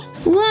be.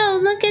 Whoa,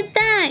 look at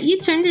that. You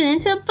turned it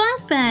into a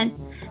bunk bed.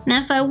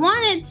 Now if I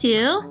wanted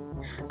to,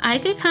 I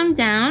could come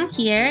down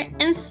here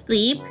and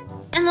sleep,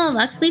 and little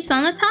Luxe sleeps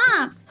on the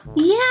top.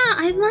 Yeah,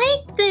 I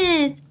like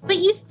this. But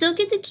you still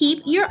get to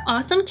keep your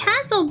awesome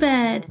castle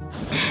bed.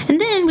 And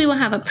then we will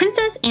have a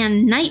princess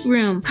and night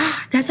room.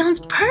 That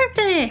sounds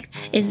perfect.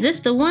 Is this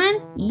the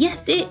one?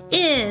 Yes, it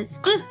is.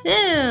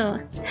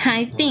 Woohoo!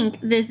 I think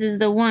this is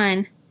the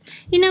one.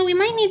 You know, we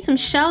might need some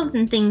shelves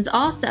and things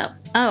also.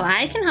 Oh,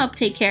 I can help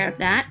take care of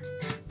that.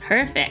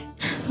 Perfect.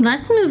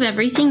 Let's move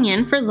everything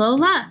in for little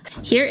Luxe.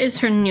 Here is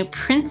her new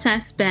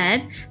princess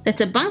bed.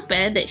 That's a bunk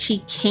bed that she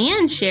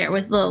can share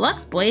with little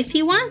Luxe boy if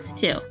he wants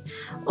to.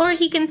 Or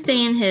he can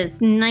stay in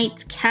his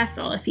knight's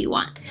castle if he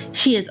wants.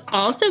 She is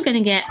also going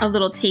to get a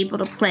little table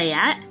to play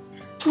at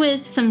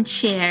with some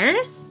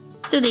chairs.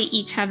 So they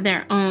each have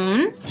their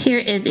own. Here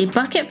is a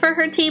bucket for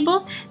her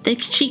table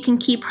that she can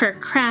keep her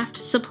craft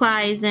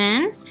supplies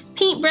in.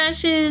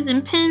 Paintbrushes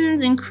and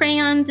pens and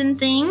crayons and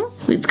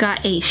things. We've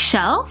got a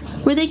shelf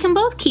where they can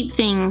both keep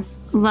things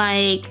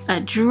like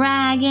a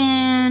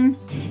dragon,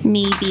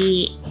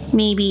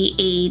 maybe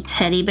a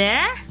teddy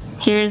bear.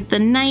 Here's the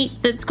knight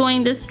that's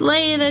going to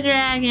slay the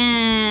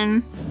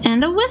dragon.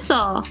 And a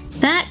whistle.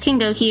 That can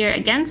go here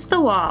against the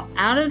wall,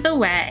 out of the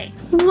way.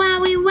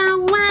 Wowie, wow,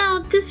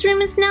 wow. This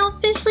room is now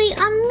officially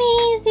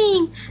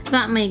amazing. I've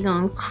got my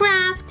own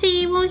craft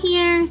table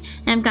here.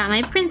 And I've got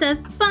my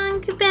princess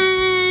bunk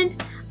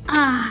bed.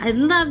 Ah, I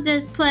love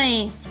this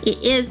place. It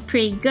is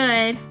pretty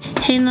good.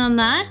 Hey, little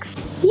Luxe,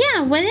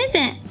 Yeah, what is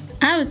it?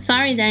 I was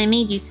sorry that I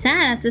made you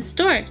sad at the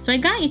store, so I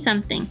got you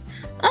something.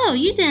 Oh,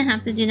 you didn't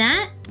have to do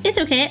that. It's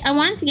okay, I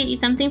wanted to get you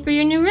something for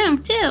your new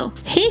room, too.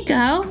 Here you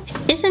go.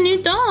 It's a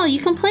new doll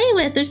you can play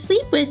with or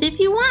sleep with if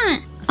you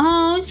want.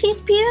 Oh, she's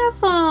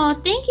beautiful.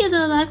 Thank you,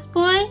 the Luxe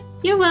boy.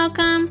 You're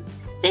welcome.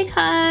 Big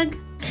hug.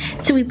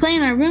 So we play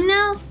in our room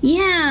now?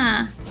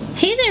 Yeah.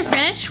 Hey there,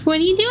 Fresh. What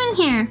are you doing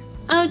here?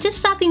 Oh, just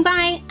stopping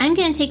by. I'm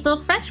gonna take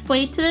little Fresh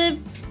boy to the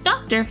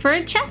doctor for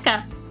a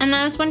checkup. And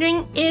I was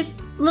wondering if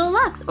Lil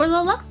Luxe or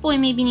Lil Luxe boy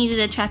maybe needed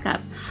a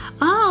checkup.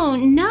 Oh,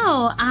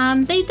 no,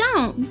 they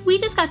don't. We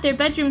just got their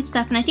bedroom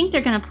stuff and I think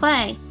they're gonna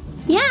play.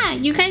 Yeah,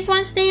 you guys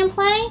want to stay and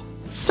play?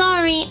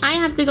 Sorry, I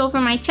have to go for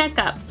my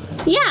checkup.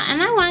 Yeah,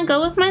 and I want to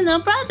go with my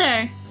little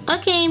brother.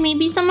 Okay,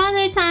 maybe some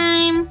other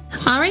time.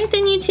 Alright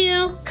then, you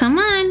two. Come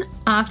on,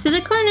 off to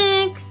the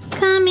clinic.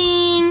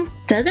 Coming.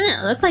 Doesn't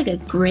it look like a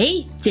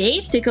great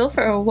day to go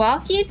for a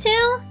walk, you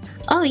two?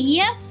 Oh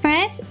yeah,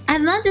 Fresh. I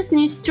love this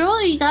new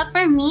stroller you got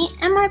for me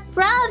and my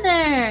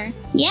brother.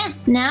 Yeah,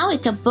 now we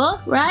can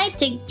both ride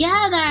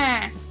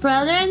together.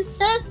 Brother and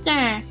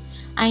sister.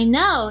 I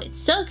know, it's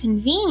so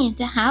convenient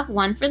to have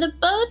one for the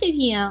both of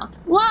you.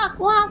 Walk,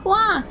 walk,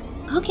 walk.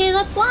 Okay,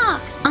 let's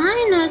walk.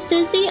 I know,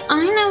 Sissy.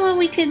 I know what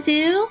we could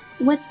do.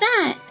 What's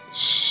that?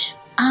 Shh.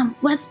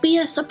 Let's be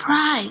a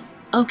surprise.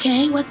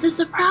 Okay, what's the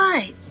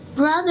surprise?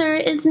 Brother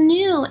is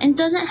new and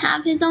doesn't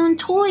have his own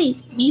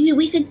toys. Maybe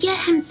we could get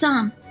him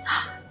some.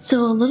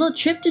 So a little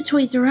trip to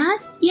Toys R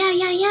Us?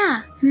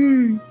 Yeah.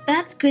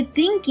 That's good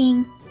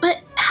thinking. But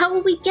how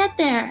will we get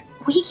there?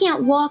 We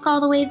can't walk all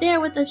the way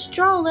there with a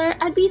stroller.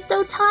 I'd be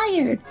so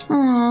tired.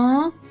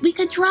 Aww, we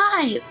could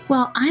drive.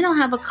 Well, I don't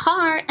have a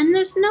car and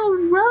there's no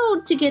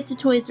road to get to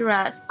Toys R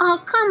Us.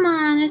 Oh, come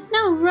on, there's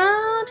no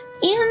road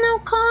and no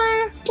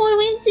car. What do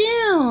we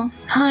do?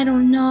 I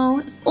don't know.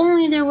 If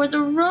only there was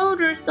a road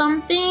or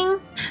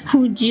something.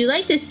 Would you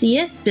like to see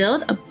us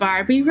build a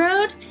Barbie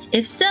road?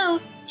 If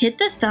so, hit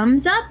the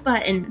thumbs up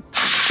button.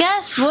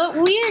 Guess what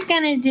we're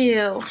gonna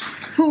do?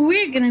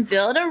 We're gonna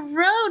build a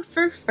road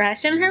for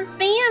Fresh and her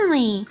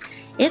family.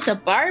 It's a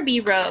Barbie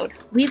road.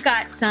 We've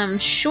got some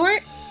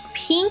short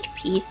pink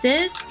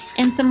pieces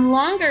and some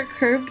longer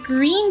curved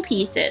green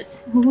pieces.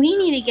 We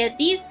need to get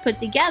these put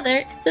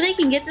together so they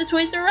can get to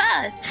Toys R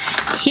Us.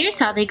 Here's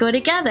how they go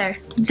together.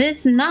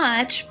 This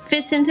notch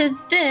fits into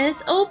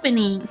this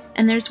opening,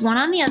 and there's one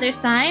on the other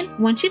side.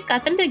 Once you've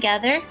got them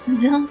together,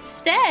 they'll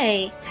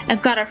stay.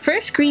 I've got our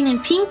first green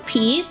and pink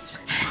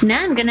piece.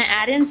 Now I'm gonna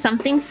add in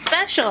something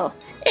special.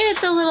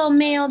 It's a little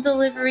mail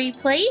delivery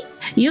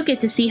place. You'll get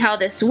to see how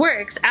this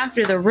works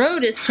after the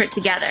road is put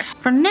together.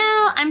 For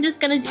now, I'm just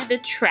gonna do the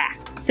track.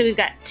 So we've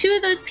got two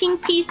of those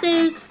pink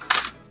pieces.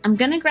 I'm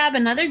gonna grab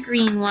another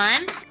green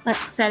one.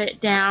 Let's set it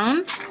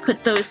down,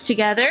 put those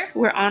together.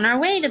 We're on our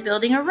way to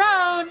building a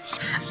road.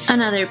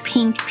 Another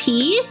pink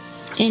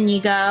piece, in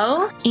you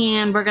go.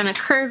 And we're gonna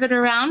curve it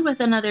around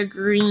with another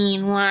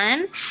green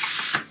one.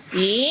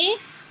 See?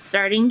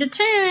 Starting to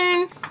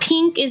turn.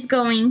 Pink is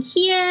going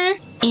here,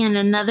 and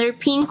another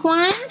pink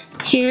one.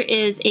 Here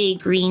is a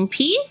green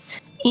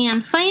piece.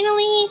 And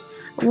finally,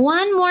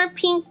 one more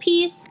pink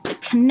piece to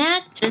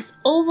connect this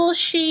oval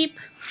shape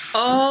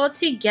all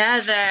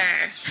together.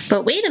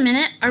 But wait a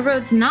minute, our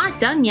road's not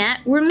done yet.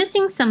 We're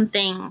missing some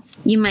things.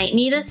 You might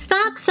need a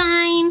stop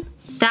sign.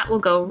 That will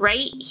go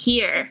right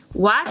here.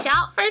 Watch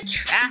out for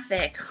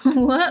traffic.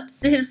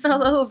 Whoops, it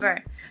fell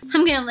over.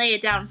 I'm gonna lay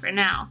it down for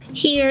now.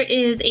 Here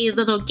is a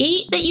little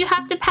gate that you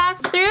have to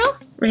pass through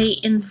right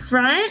in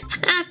front.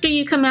 After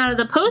you come out of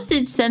the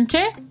postage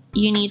center,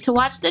 you need to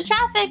watch the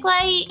traffic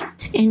light.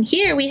 And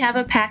here we have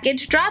a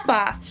package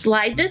drop-off.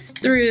 Slide this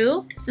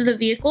through so the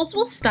vehicles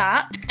will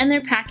stop and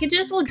their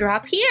packages will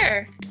drop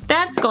here.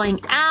 That's going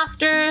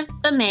after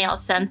the mail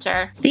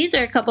center. These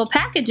are a couple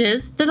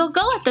packages that'll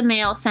go at the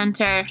mail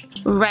center.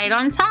 Right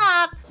on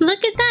top.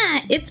 Look at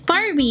that. It's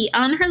Barbie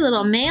on her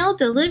little mail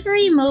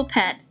delivery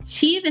moped.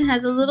 She even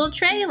has a little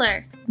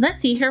trailer.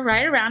 Let's see her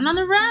ride around on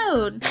the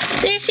road.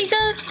 There she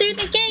goes through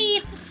the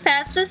gate,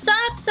 past the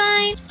stop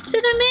sign, to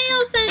the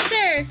mail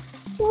center.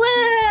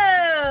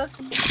 Whoa!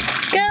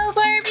 Go,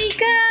 Barbie,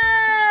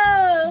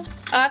 go!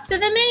 Off to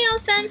the mail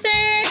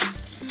center.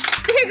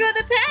 There go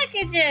the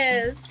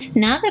packages.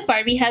 Now that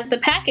Barbie has the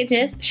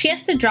packages, she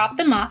has to drop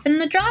them off in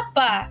the drop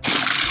box.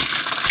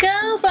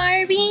 Go,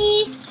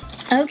 Barbie.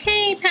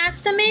 Okay,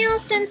 past the mail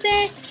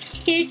center.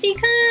 Here she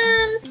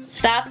comes.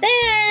 Stop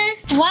there.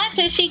 Watch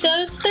as she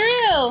goes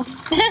through.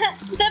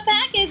 The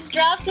package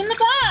dropped in the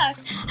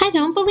box. I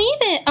don't believe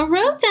it. A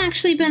road's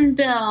actually been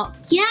built.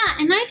 Yeah,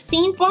 and I've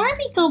seen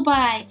Barbie go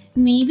by.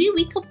 Maybe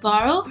we could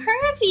borrow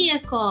her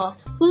vehicle.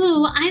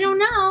 Ooh, I don't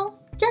know.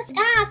 Just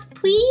ask,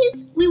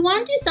 please. We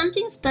want to do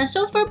something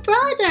special for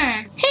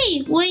brother.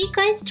 Hey, what are you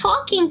guys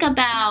talking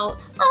about?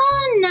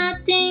 Oh,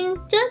 nothing.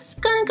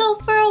 Just gonna go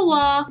for a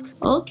walk.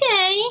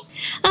 Okay.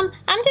 I'm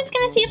just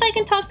gonna see if I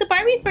can talk to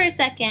Barbie for a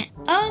second.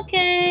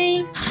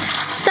 Okay.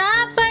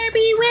 Stop,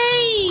 Barbie,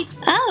 wait.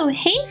 Oh,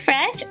 hey,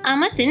 Fresh.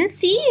 Almost didn't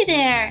see you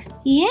there.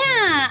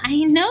 Yeah,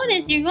 I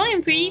noticed you're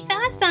going pretty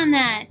fast on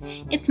that.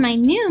 It's my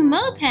new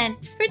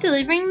moped for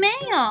delivering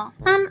mail.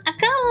 I've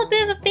got a little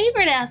bit of a favor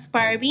to ask,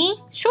 Barbie.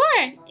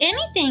 Sure,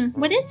 anything.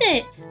 What is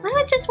it? I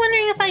was just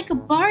wondering if I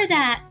could borrow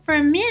that for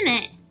a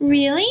minute.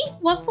 Really?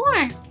 What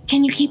for?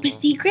 Can you keep a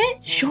secret?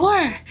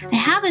 Sure. I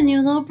have a new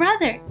little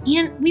brother,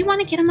 and we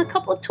want to get him a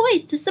couple of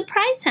toys to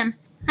surprise him.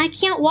 I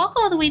can't walk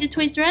all the way to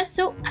Toys R Us,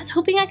 so I was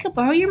hoping I could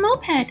borrow your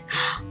moped.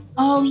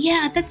 Oh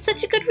yeah, that's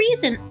such a good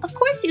reason. Of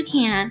course you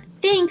can.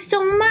 Thanks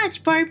so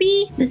much,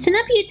 Barbie. Listen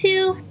up, you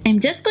two. I'm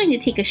just going to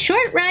take a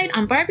short ride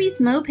on Barbie's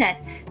moped.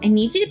 I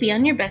need you to be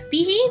on your best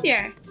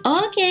behavior.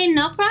 Okay,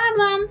 no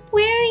problem.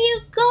 Where are you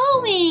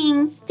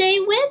going? Stay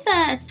with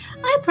us.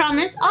 I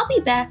promise I'll be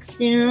back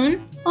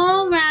soon.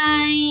 All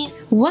right.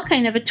 What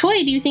kind of a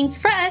toy do you think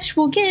Fresh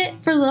will get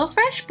for little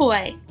Fresh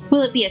Boy?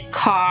 Will it be a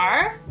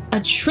car, a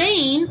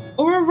train,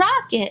 or a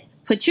rocket?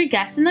 Put your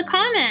guess in the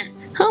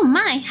comments. Oh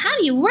my, how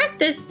do you work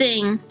this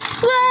thing?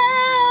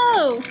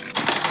 Whoa!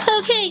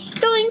 Okay,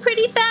 going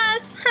pretty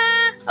fast.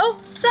 Ha! Oh,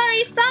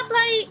 sorry,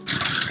 stoplight.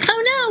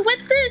 Oh no,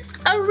 what's this?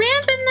 A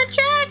ramp in the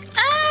track?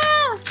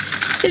 Ah!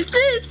 Is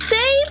this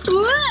safe?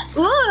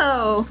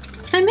 Whoa!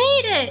 I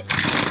made it.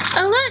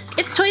 Oh look,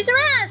 it's Toys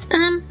R Us.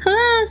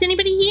 Hello, is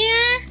anybody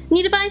here?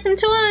 Need to buy some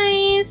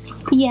toys.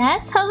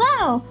 Yes,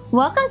 hello.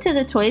 Welcome to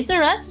the Toys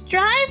R Us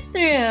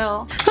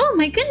drive-thru. Oh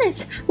my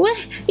goodness, what?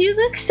 You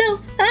look so,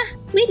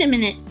 wait a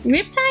minute.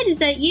 Riptide, is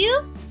that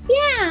you?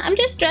 Yeah, I'm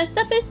just dressed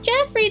up as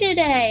Jeffrey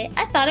today.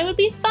 I thought it would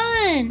be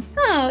fun.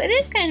 Oh, it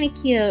is kind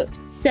of cute.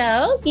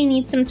 So, you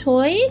need some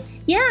toys?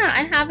 Yeah,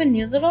 I have a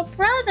new little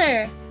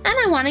brother, and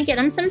I want to get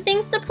him some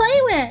things to play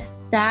with.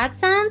 That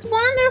sounds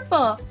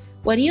wonderful.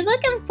 What are you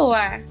looking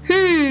for?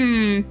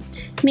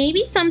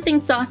 Maybe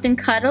something soft and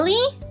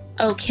cuddly?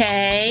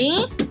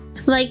 Okay.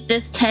 Like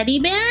this teddy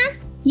bear?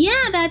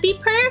 Yeah, that'd be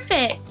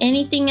perfect.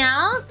 Anything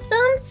else?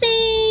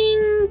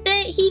 Something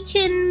that he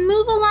can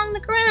move along the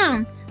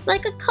ground.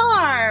 Like a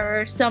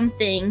car or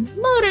something.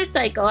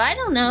 Motorcycle, I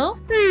don't know.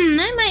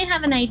 I might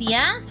have an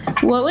idea.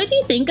 What would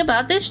you think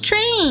about this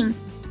train?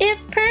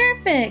 It's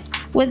perfect.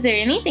 Was there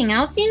anything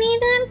else you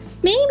needed?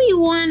 Maybe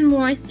one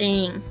more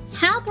thing.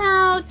 How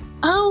about,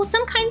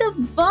 some kind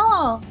of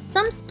ball,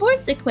 some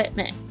sports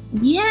equipment.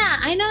 Yeah,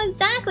 I know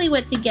exactly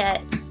what to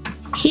get.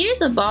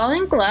 Here's a ball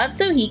and glove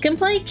so he can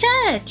play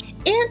catch.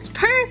 It's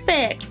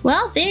perfect.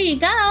 Well, there you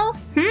go.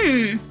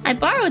 I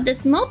borrowed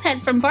this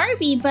moped from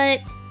Barbie,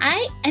 but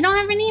I don't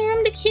have any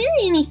room to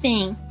carry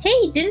anything.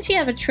 Hey, didn't you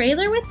have a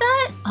trailer with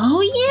that?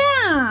 Oh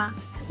yeah.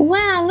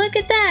 Wow, look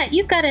at that.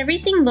 You've got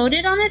everything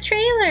loaded on a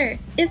trailer.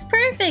 It's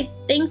perfect.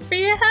 Thanks for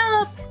your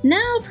help.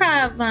 No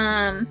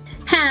problem.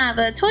 Have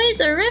a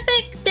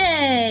Toys-erific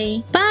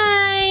day.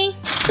 Bye.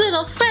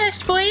 Little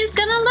Fresh Boy is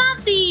gonna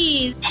love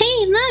these.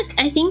 Hey, look,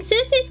 I think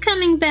Sissy's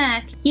coming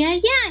back. Yeah,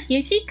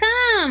 here she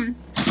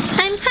comes.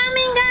 I'm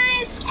coming,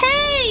 guys.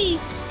 Hey!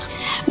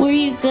 Were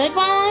you good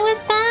while I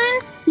was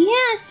gone?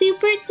 Yeah,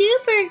 super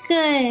duper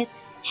good.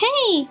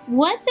 Hey,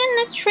 what's in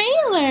the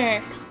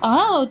trailer?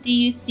 Oh, do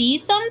you see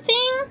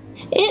something?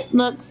 It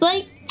looks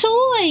like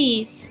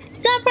toys.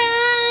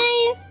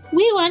 Surprise!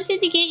 We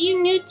wanted to get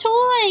you new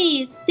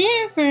toys.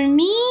 They're for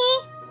me.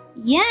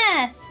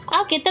 Yes,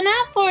 I'll get them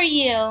out for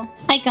you.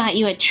 I got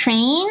you a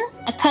train,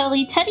 a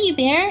cuddly teddy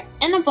bear,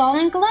 and a ball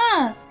and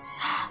glove.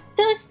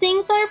 Those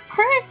things are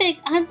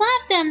perfect. I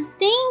love them.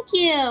 Thank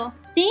you.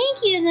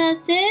 Thank you, little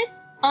sis.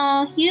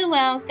 Oh, you're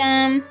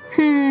welcome.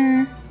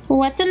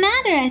 What's the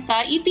matter? I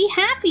thought you'd be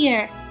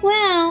happier.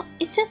 Well,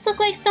 it just looked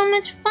like so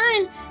much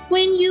fun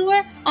when you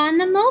were on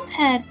the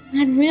moped.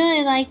 I'd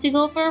really like to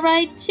go for a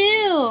ride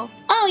too.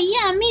 Oh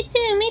yeah, me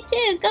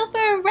too. Go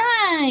for a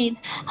ride.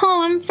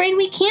 Oh, I'm afraid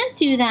we can't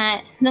do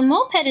that. The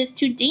moped is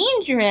too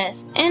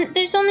dangerous, and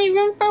there's only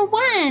room for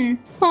one.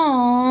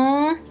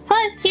 Aww.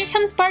 Plus, here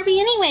comes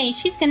Barbie anyway.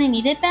 She's gonna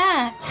need it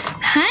back.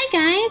 Hi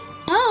guys.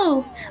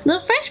 Oh,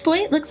 little Fresh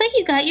Boy, looks like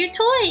you got your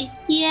toys.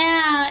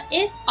 Yeah,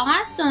 it's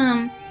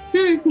awesome.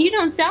 You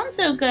don't sound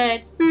so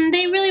good.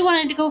 They really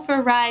wanted to go for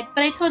a ride,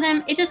 but I told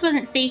them it just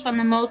wasn't safe on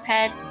the moped.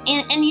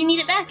 And you need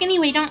it back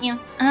anyway, don't you?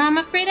 I'm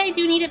afraid I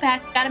do need it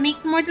back. Gotta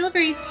make some more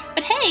deliveries.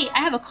 But hey, I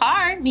have a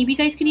car. Maybe you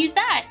guys could use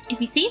that. It'd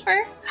be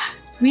safer.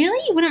 Really?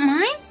 You wouldn't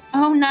mind?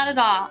 Oh, not at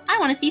all. I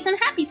want to see some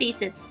happy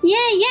faces.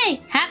 Yay!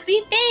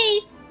 Happy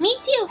face! Me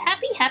too.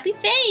 Happy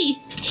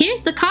face.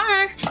 Here's the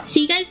car.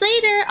 See you guys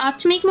later. Off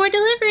to make more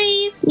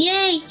deliveries.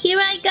 Yay! Here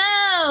I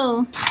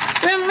go.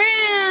 Vroom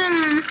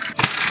vroom.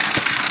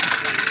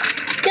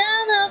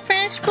 Go, little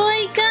Fresh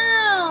Boy,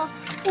 go!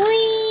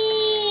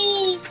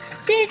 Whee!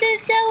 This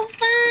is so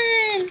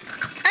fun!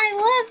 I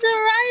love to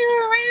ride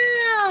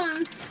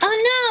around! Oh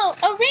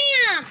no, a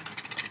ramp!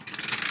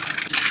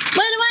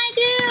 What do I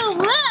do?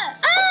 What?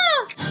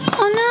 Oh!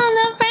 Oh no,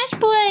 little Fresh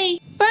Boy!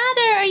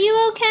 Brother, are you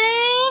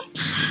okay?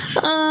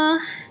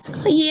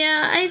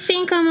 Yeah, I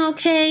think I'm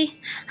okay.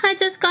 I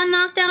just got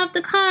knocked out of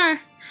the car.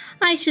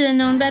 I should have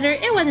known better.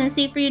 It wasn't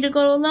safe for you to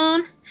go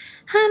alone.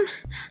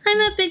 I'm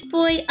a big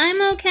boy.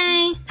 I'm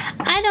okay.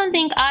 I don't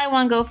think I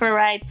want to go for a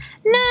ride.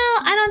 No,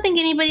 I don't think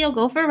anybody will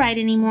go for a ride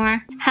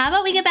anymore. How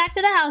about we get back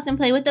to the house and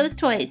play with those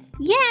toys?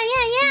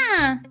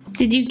 Yeah.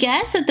 Did you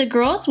guess that the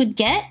girls would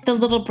get the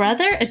little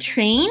brother a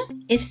train?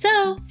 If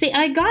so, say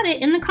I got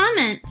it in the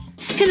comments.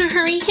 In a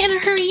hurry. Hey,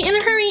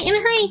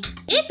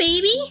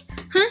 baby.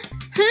 Huh?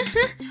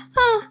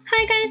 Oh,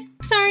 hi guys.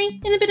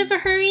 Sorry, in a bit of a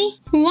hurry.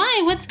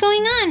 Why? What's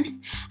going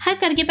on? I've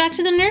got to get back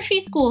to the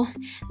nursery school.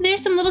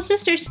 There's some little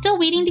sisters still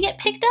waiting to get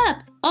picked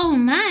up. Oh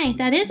my,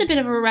 that is a bit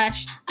of a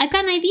rush. I've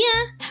got an idea.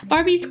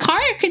 Barbie's car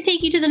could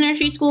take you to the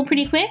nursery school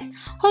pretty quick.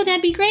 Oh,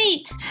 that'd be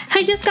great.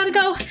 I just gotta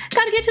go.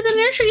 Gotta get to the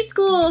nursery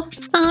school.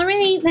 All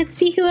right, let's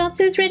see who else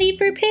is ready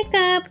for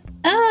pickup.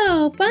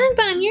 Oh,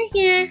 Bon, you're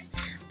here.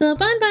 Little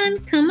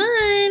Bon, come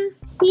on.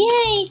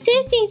 Yay,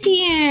 Sissy's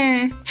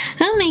here.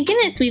 Oh my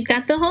goodness, we've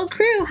got the whole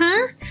crew,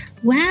 huh?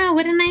 Wow,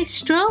 what a nice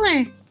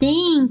stroller.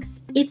 Thanks,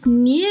 it's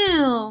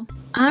new.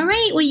 All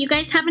right, well, you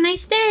guys have a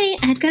nice day.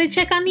 I've got to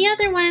check on the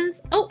other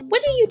ones. Oh,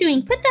 what are you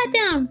doing? Put that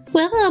down.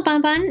 Well, hello,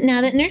 Bon, now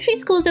that nursery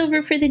school's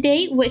over for the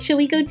day, what shall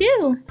we go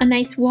do? A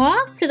nice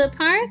walk to the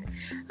park?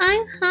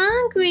 I'm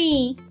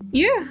hungry.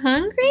 You're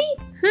hungry?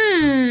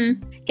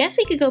 Guess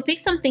we could go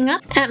pick something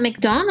up at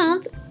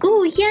McDonald's.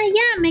 Ooh,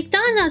 yeah,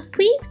 McDonald's,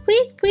 please.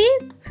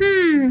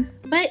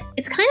 But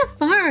it's kind of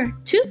far.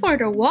 Too far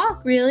to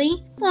walk,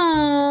 really.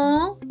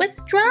 Oh, let's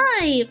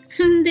drive.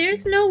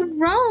 There's no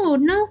road,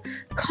 no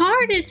car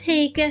to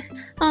take.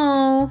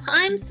 Oh,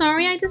 I'm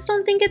sorry. I just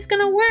don't think it's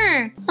gonna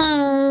work.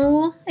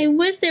 Oh, I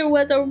wish there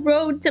was a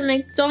road to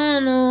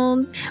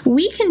McDonald's.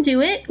 We can do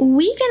it.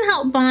 We can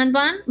help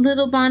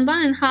little Bon,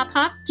 and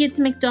Hop get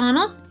to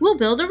McDonald's. We'll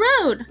build a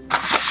road.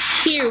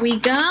 Here we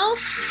go.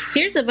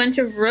 Here's a bunch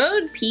of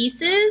road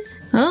pieces.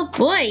 Oh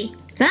boy,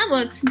 that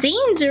looks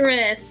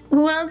dangerous.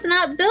 Well, it's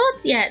not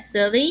built yet,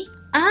 silly.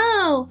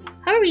 Oh,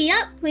 hurry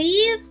up,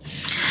 please.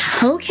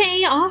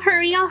 Okay, I'll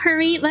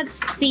hurry. Let's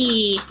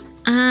see.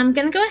 I'm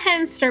gonna go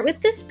ahead and start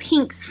with this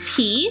pink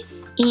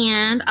piece,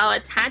 and I'll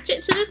attach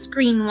it to this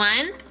green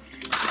one.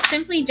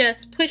 Simply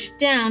just push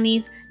down.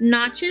 These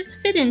notches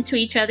fit into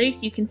each other, so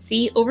you can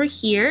see over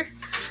here.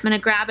 I'm gonna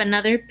grab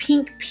another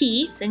pink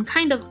piece and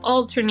kind of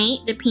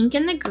alternate the pink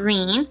and the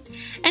green.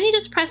 And you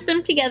just press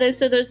them together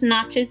so those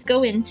notches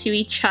go into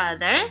each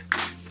other.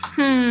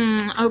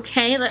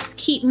 Okay, let's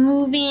keep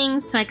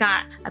moving. So I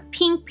got a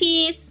pink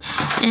piece,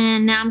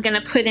 and now I'm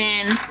gonna put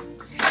in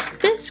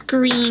this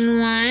green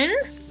one.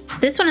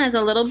 This one has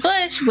a little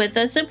bush with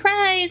a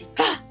surprise.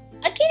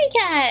 A kitty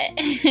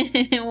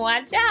cat!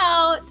 Watch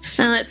out!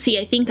 Now let's see,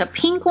 I think a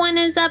pink one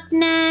is up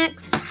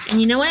next.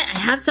 And you know what? I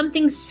have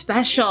something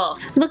special.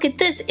 Look at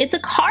this, it's a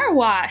car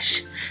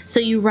wash. So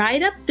you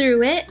ride up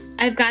through it.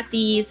 I've got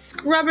these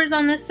scrubbers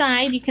on the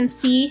side. You can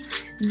see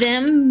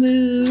them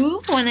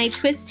move when I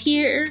twist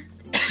here.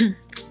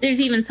 There's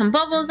even some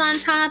bubbles on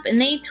top, and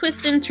they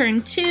twist and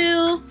turn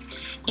too.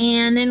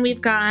 And then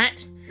we've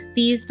got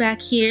these back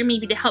here,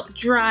 maybe to help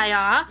dry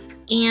off.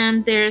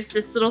 And there's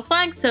this little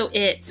flag, so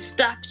it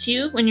stops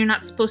you when you're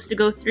not supposed to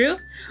go through,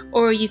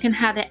 or you can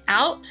have it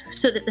out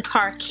so that the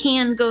car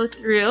can go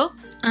through.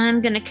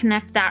 I'm gonna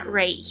connect that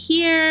right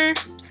here.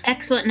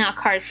 Excellent, now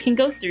cars can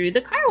go through the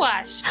car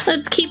wash.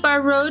 Let's keep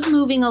our road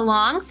moving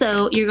along.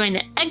 So you're going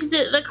to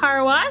exit the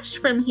car wash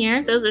from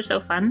here. Those are so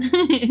fun.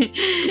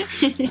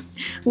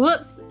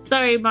 Whoops,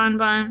 sorry,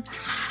 Bon.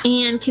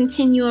 And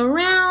continue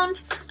around.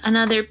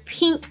 Another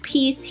pink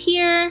piece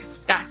here.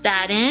 Got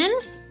that in.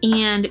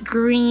 And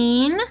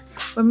green.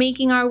 We're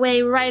making our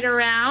way right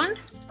around.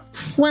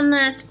 One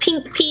last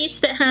pink piece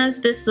that has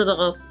this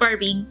little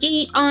Barbie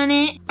gate on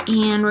it,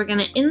 and we're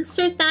gonna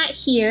insert that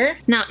here.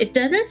 Now it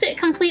doesn't sit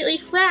completely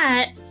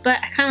flat, but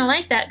I kind of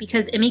like that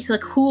because it makes a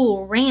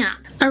cool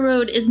ramp. Our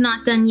road is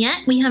not done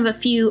yet. We have a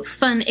few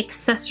fun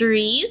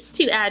accessories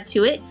to add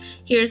to it.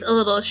 Here's a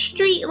little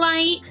street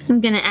light. I'm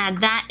gonna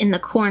add that in the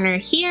corner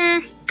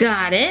here.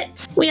 Got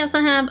it. We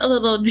also have a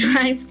little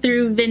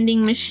drive-through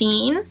vending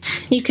machine.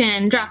 You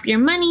can drop your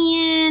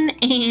money in,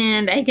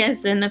 and I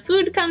guess then the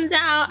food comes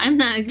out. I'm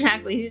not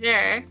exactly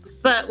sure.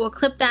 But we'll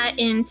clip that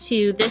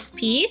into this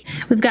piece.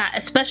 We've got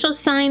a special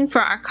sign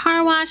for our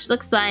car wash.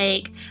 Looks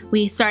like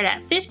we start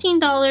at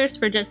 $15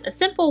 for just a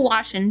simple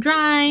wash and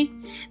dry.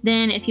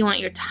 Then if you want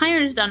your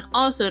tires done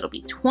also, it'll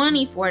be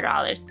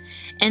 $24.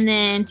 And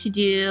then to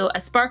do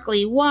a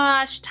sparkly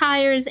wash,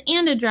 tires,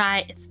 and a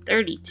dry, it's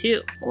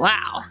 $32.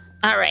 Wow.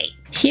 All right,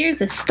 here's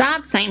a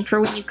stop sign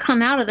for when you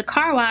come out of the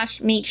car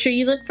wash. Make sure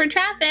you look for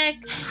traffic.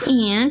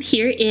 And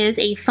here is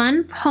a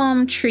fun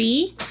palm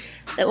tree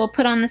that we'll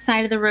put on the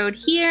side of the road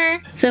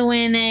here. So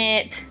when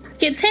it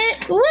gets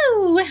hit, woo,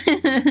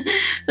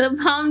 the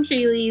palm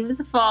tree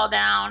leaves fall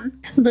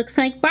down. Looks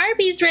like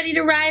Barbie's ready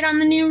to ride on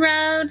the new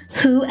road.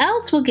 Who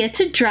else will get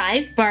to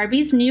drive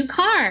Barbie's new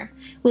car?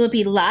 Will it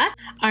be Luxe,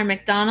 our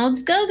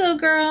McDonald's Go-Go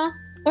Girl,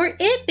 or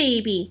It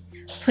Baby?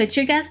 Put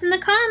your guess in the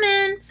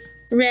comments.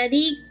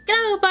 Ready,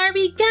 go,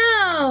 Barbie,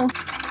 go!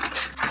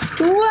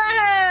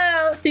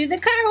 Whoa! Through the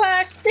car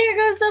wash, there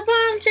goes the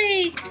palm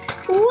tree!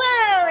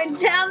 Whoa, and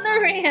down the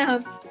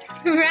ramp.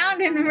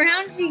 round and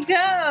round she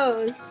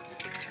goes.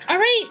 All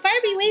right,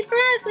 Barbie, wait for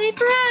us, wait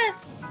for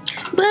us.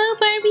 Whoa,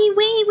 Barbie,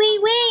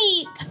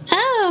 wait.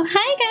 Oh,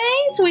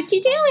 hi guys, what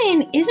you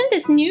doing? Isn't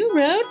this new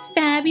road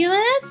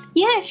fabulous?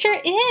 Yeah, it sure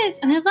is,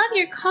 and I love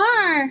your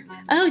car.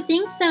 Oh,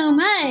 thanks so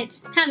much.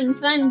 Having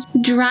fun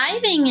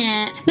driving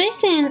it.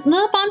 Listen,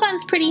 little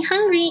Bonbon's pretty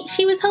hungry.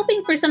 She was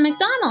hoping for some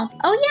McDonald's.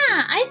 Oh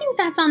yeah, I think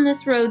that's on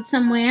this road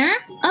somewhere.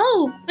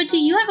 Oh, but do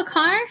you have a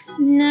car?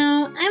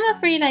 No, I'm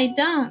afraid I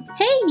don't.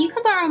 Hey, you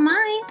can borrow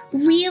mine.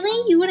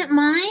 Really? You wouldn't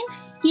mind?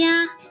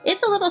 Yeah.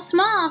 It's a little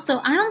small,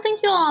 so I don't think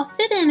you'll all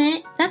fit in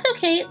it. That's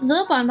okay,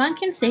 little Bonbon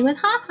can stay with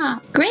Hop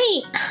Hop.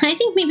 Great, I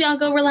think maybe I'll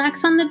go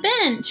relax on the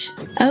bench.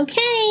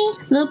 Okay,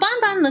 little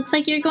Bonbon, looks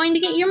like you're going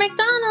to get your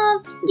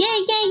McDonald's.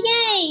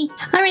 Yay.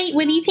 All right,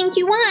 what do you think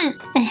you want?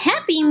 A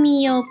Happy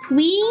Meal,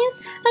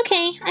 please?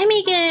 Okay, I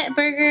may get a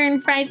burger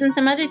and fries and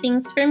some other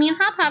things for me and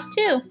Hop Hop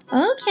too.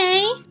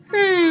 Okay,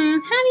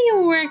 how do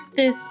you work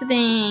this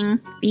thing?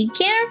 Be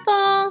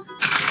careful.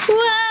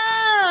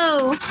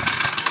 Whoa!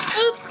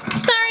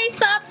 Oops, sorry,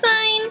 stop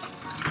sign.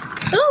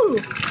 Ooh,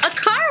 a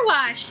car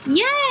wash,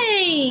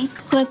 yay!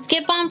 Let's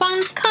get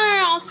Bonbon's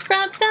car all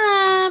scrubbed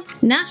up.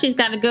 Now she's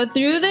got to go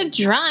through the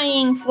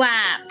drying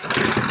flap.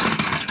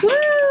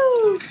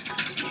 Woo!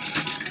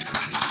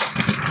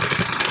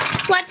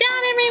 Watch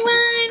out,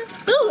 everyone.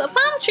 Ooh, a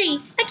palm tree,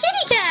 a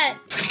kitty cat.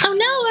 Oh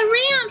no, a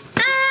ramp.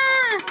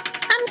 Ah,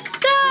 I'm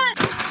stuck.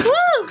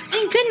 Woo,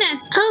 thank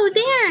goodness. Oh,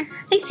 there,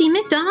 I see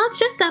McDonald's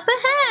just up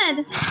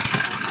ahead.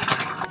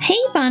 Hey,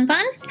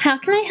 Bonbon, how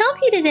can I help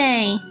you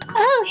today?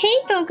 Oh, hey,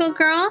 Go-Go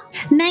Girl.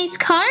 Nice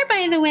car,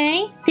 by the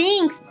way.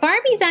 Thanks.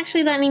 Barbie's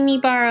actually letting me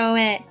borrow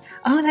it.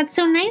 Oh, that's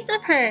so nice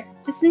of her.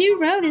 This new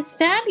road is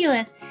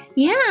fabulous.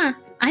 Yeah,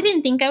 I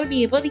didn't think I would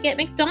be able to get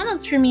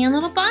McDonald's for me and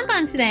little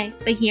Bonbon today,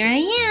 but here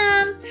I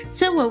am.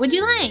 So what would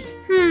you like?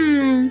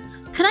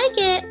 Could I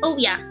get, oh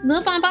yeah,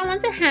 little Bonbon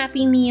wants a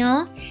Happy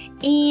Meal,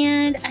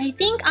 and I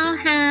think I'll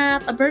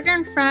have a burger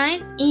and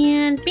fries,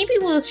 and maybe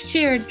we'll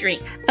share a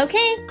drink.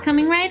 Okay,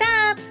 coming right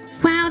up.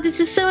 Wow, this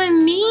is so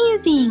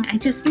amazing. I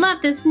just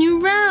love this new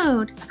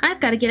road. I've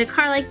got to get a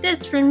car like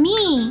this for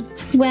me.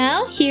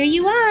 Well, here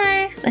you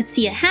are. Let's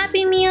see, a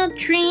Happy Meal,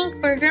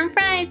 drink, burger and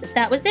fries.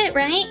 That was it,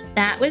 right?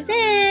 That was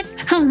it.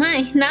 Oh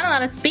my, not a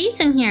lot of space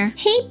in here.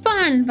 Hey,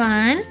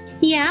 Bonbon.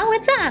 Yeah,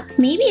 what's up?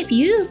 Maybe if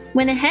you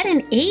went ahead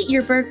and ate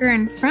your burger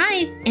and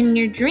fries and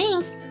your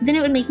drink, then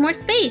it would make more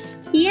space.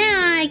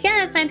 Yeah, I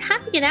guess I'd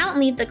have to get out and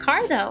leave the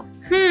car though.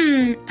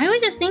 I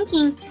was just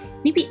thinking,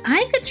 maybe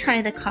I could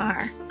try the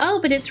car.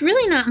 Oh, but it's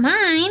really not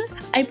mine.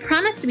 I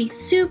promised to be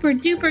super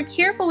duper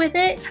careful with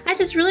it. I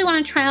just really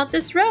want to try out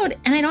this road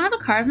and I don't have a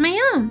car of my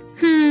own.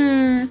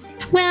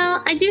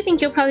 Well, I do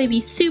think you'll probably be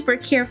super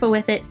careful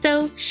with it,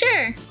 so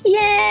sure.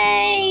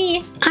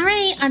 Yay! All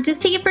right, I'll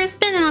just take it for a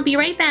spin and I'll be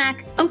right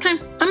back. Okay,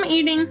 I'm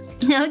eating.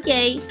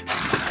 Okay.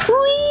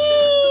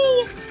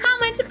 Whee! How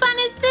much fun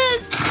is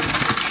this?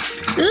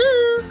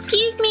 Ooh,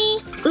 excuse me.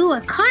 Ooh,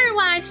 a car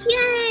wash,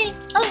 yay!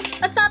 Oh,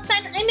 a stop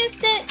sign, I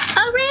missed it.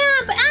 A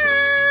ramp,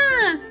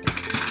 ah!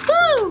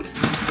 Woo!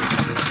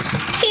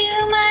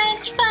 Too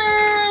much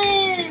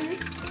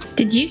fun!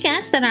 Did you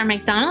guess that our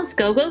McDonald's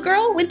Go-Go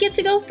Girl would get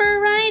to go for a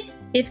ride?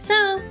 If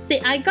so, say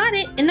I got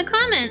it in the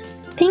comments.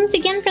 Thanks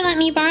again for letting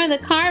me borrow the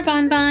car,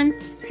 Bonbon.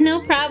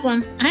 No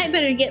problem. I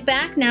better get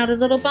back now to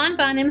little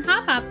Bonbon and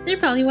Hop Hop. They're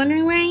probably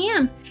wondering where I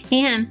am.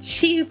 And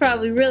she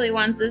probably really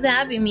wants this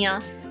Happy Meal.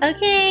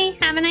 Okay,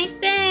 have a nice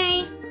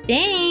day.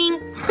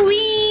 Thanks.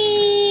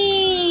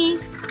 Whee!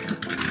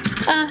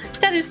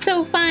 That is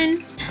so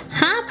fun.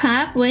 Hop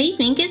Hop, what do you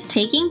think is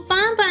taking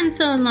Bonbon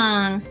so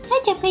long?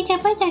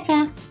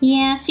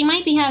 Yeah, she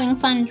might be having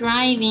fun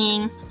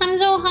driving. I'm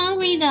so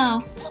hungry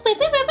though.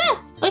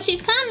 Oh,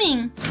 she's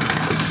coming.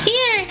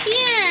 Here.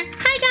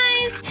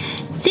 Hi guys.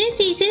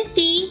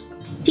 Sissy,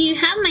 do you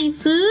have my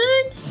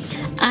food?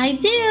 I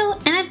do,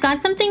 and I've got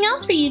something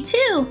else for you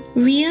too.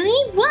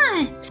 Really?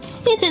 What?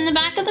 It's in the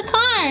back of the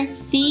car.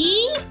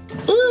 See?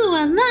 Ooh,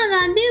 a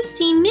La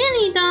Loopsy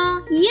mini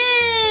doll.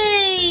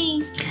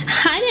 Yay!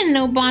 I didn't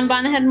know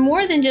Bonbon had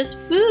more than just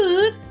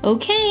food.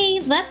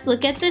 Okay, let's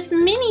look at this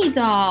mini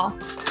doll.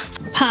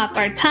 Pop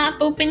our top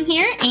open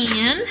here,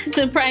 and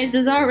surprise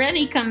is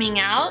already coming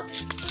out.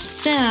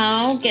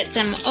 So, get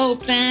them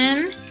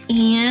open,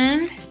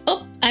 and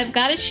oh, I've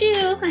got a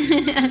shoe.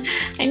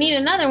 I need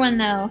another one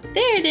though.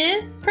 There it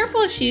is,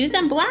 purple shoes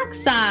and black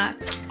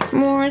socks.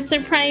 More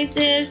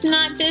surprises,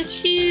 not just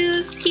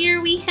shoes. Here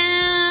we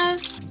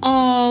have,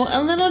 oh,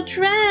 a little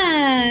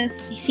dress.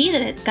 You see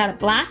that it's got a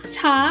black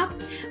top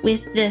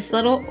with this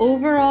little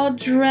overall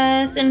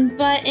dress and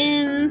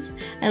buttons.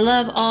 I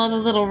love all the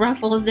little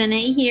ruffles in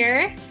it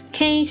here.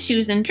 Okay,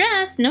 shoes and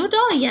dress, no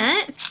doll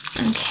yet.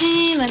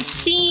 Okay, let's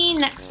see,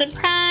 next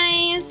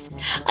surprise.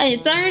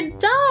 It's our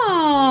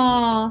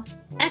doll.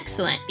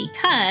 Excellent,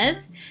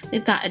 because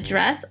we've got a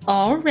dress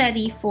all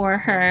ready for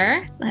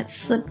her. Let's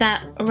slip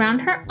that around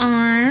her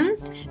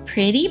arms.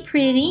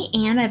 Pretty,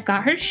 and I've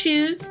got her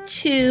shoes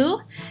too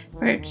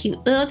for her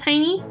cute little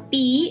tiny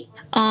feet.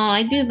 Oh,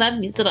 I do love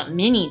these little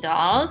mini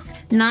dolls.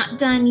 Not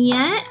done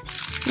yet.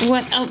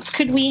 What else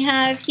could we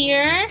have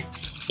here?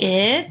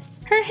 It's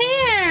her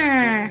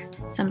hair.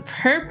 Some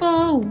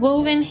purple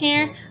woven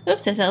hair.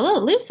 Oops, there's a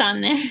little loose on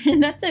there.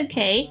 That's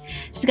okay.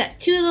 She's got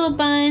 2 little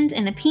buns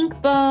and a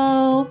pink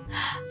bow.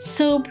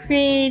 So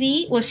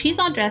pretty. Well, she's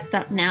all dressed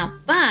up now,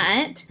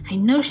 but I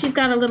know she's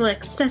got a little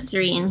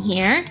accessory in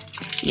here.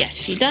 Yes,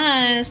 she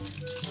does.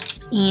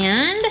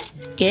 And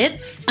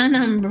it's an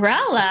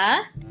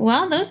umbrella.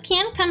 Well, those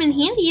can come in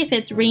handy if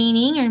it's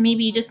raining or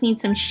maybe you just need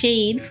some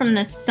shade from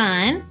the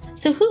sun.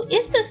 So who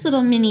is this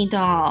little mini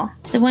doll?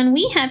 The one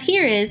we have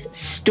here is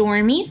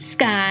Stormy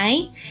Sky,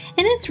 and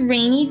it's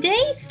Rainy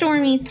Day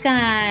Stormy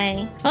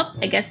Sky. Oh,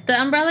 I guess the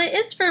umbrella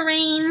is for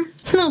rain.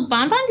 Little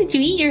Bonbon, did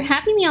you eat your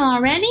Happy Meal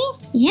already?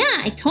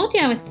 Yeah, I told you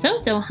I was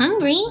so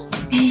hungry.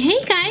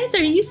 Hey guys,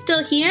 are you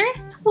still here?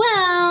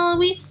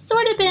 Well, I've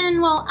sort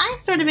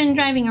of been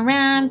driving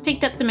around,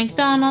 picked up some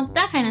McDonald's,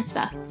 that kind of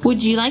stuff.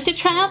 Would you like to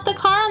try out the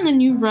car on the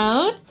new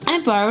road?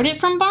 I borrowed it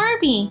from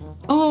Barbie.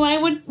 Oh, I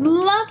would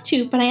love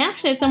to, but I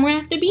actually have somewhere I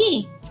have to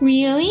be.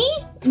 Really?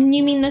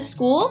 You mean the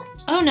school?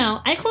 Oh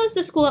no, I closed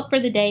the school up for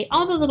the day.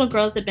 All the little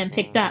girls have been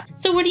picked up.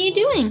 So what are you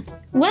doing?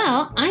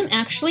 Well, I'm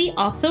actually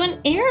also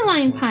an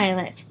airline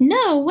pilot.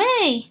 No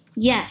way!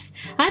 Yes,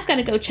 I've got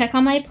to go check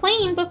on my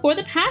plane before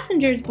the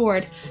passengers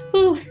board.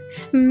 Ooh,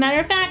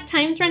 matter of fact,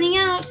 time's running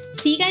out.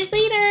 See you guys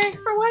later.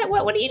 For what?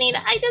 What do you need?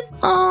 I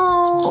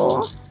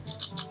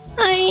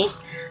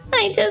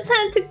just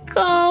had to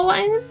go.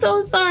 I'm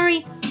so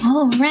sorry.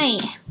 All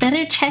right,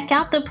 better check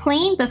out the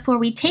plane before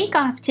we take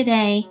off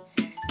today.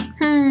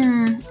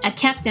 A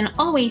captain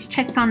always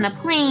checks on the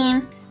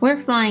plane. We're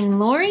flying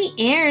Lori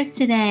Airs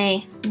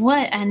today.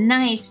 What a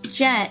nice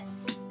jet.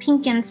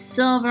 Pink and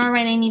silver. All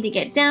right, I need to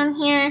get down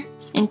here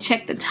and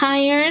check the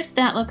tires.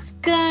 That looks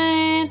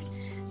good.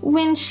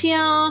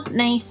 Windshield,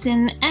 nice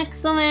and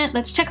excellent.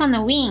 Let's check on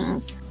the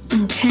wings.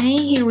 Okay,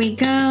 here we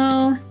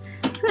go.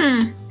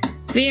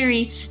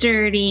 Very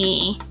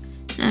sturdy.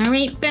 All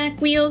right, back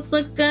wheels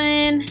look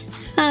good.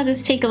 I'll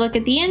just take a look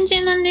at the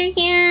engine under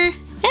here.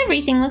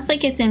 Everything looks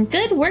like it's in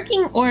good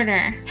working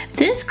order.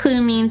 This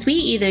clue means we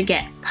either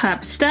get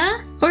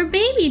Pupsta or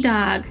Baby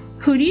Dog.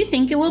 Who do you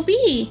think it will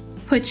be?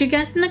 Put your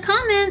guess in the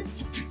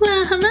comments.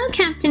 Well, hello,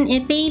 Captain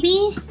It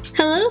Baby.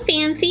 Hello,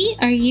 Fancy.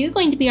 Are you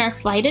going to be our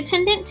flight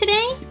attendant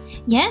today?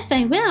 Yes,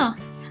 I will.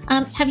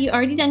 Have you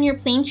already done your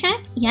plane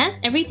check? Yes,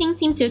 everything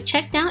seems to have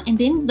checked out and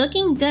been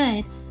looking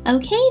good.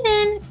 Okay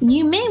then,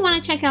 you may want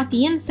to check out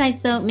the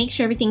inside so make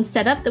sure everything's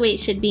set up the way it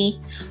should be.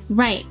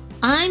 Right,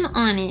 I'm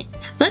on it.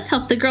 Let's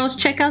help the girls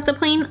check out the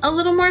plane a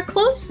little more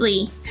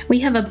closely. We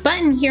have a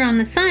button here on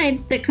the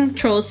side that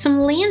controls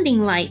some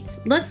landing lights.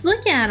 Let's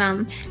look at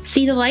them.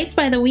 See the lights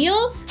by the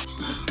wheels?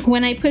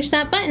 When I push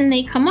that button,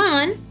 they come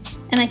on,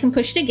 and I can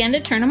push it again to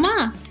turn them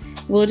off.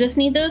 We'll just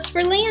need those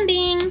for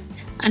landing.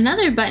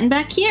 Another button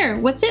back here.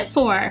 What's it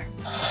for?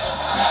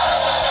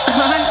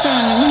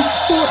 Awesome!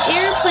 Cool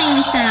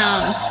airplane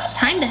sounds.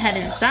 Time to head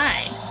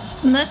inside.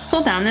 Let's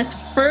pull down this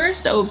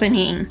first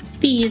opening.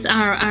 These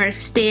are our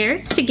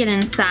stairs to get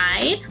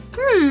inside.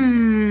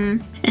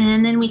 And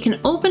then we can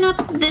open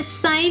up this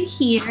side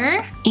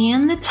here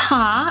and the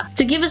top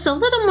to give us a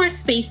little more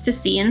space to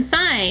see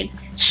inside.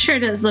 Sure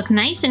does look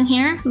nice in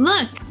here.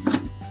 Look,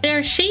 there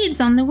are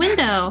shades on the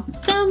window.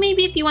 So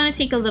maybe if you want to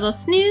take a little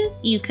snooze,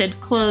 you could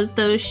close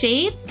those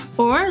shades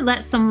or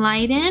let some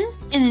light in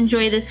and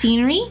enjoy the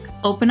scenery.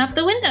 Open up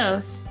the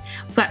windows.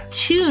 We've got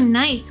 2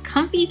 nice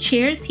comfy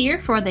chairs here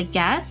for the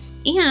guests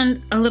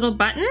and a little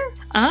button.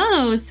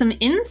 Oh, some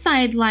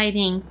inside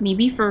lighting,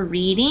 maybe for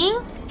reading.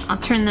 I'll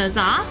turn those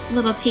off.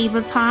 Little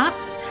tabletop,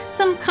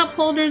 some cup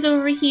holders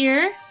over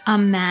here, a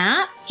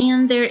map,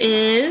 and there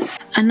is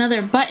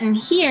another button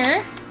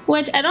here,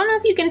 which I don't know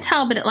if you can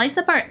tell, but it lights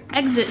up our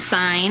exit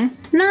sign.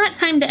 Not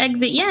time to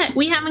exit yet.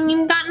 We haven't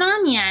even gotten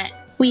on yet.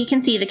 We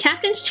can see the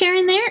captain's chair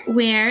in there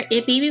where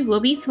It Baby will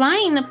be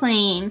flying the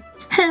plane.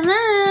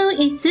 Hello,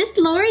 is this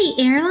Lori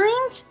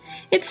Airlines?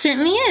 It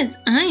certainly is.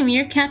 I'm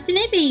your Captain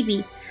It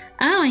Baby.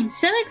 Oh, I'm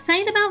so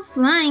excited about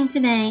flying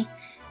today.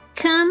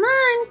 Come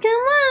on, come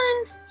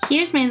on.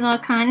 Here's my little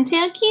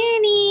cottontail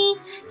cutie.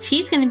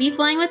 She's gonna be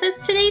flying with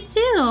us today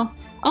too.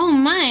 Oh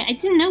my, I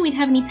didn't know we'd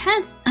have any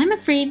pets. I'm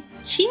afraid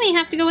she may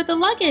have to go with the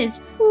luggage.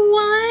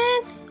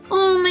 What?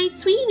 Oh, my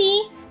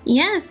sweetie.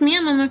 Yes,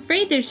 ma'am, I'm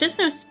afraid there's just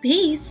no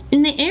space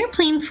in the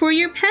airplane for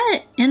your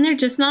pet, and they're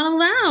just not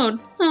allowed.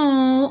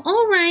 Oh,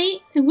 all right.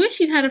 I wish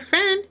you had a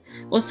friend.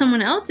 Well,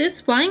 someone else is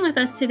flying with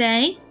us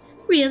today.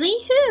 Really?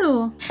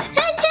 Who?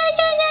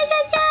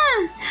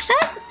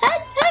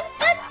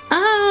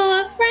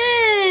 Oh, a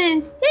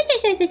friend.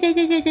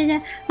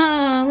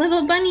 Oh,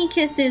 little bunny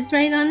kisses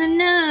right on the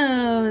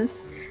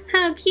nose.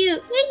 How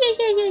cute.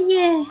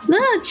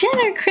 Little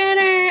cheddar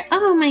critter.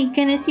 Oh my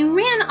goodness, you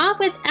ran off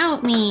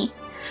without me.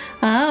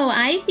 Oh,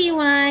 I see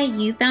why.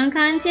 You found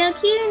Cottontail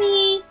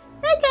Cutie.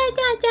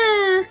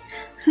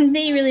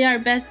 They really are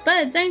best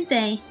buds, aren't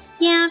they?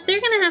 Yeah,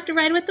 they're gonna have to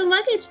ride with the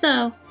luggage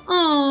though.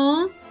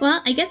 Oh,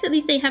 well, I guess at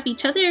least they have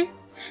each other.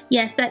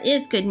 Yes, that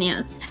is good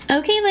news.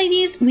 Okay,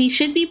 ladies, we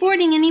should be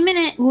boarding any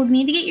minute. We'll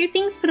need to get your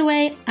things put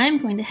away. I'm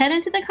going to head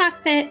into the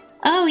cockpit.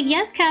 Oh,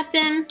 yes,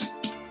 Captain.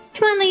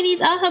 Come on,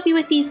 ladies, I'll help you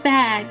with these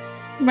bags.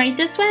 Right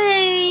this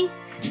way.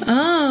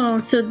 Oh,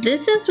 so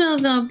this is where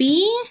they'll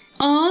be?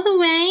 All the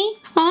way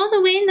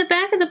in the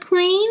back of the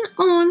plane?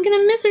 Oh, I'm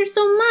gonna miss her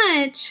so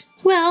much.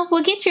 Well,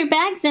 we'll get your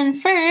bags in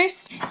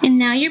first. And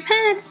now your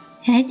pets.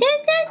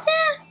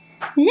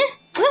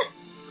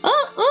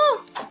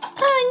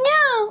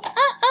 Oh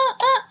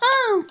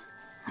no!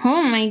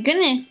 Oh my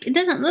goodness, it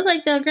doesn't look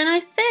like they're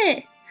gonna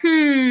fit.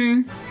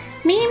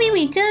 Maybe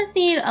we just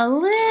need a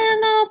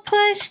little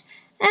push.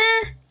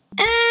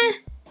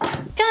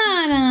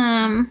 Got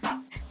 'em.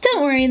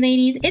 Don't worry,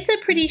 ladies, it's a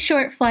pretty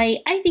short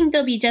flight. I think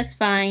they'll be just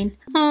fine.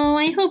 Oh,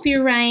 I hope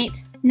you're right.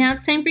 Now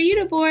it's time for you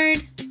to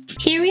board.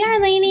 Here we are,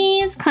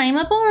 ladies. Climb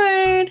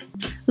aboard.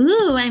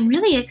 Ooh, I'm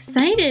really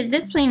excited.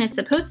 This plane is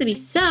supposed to be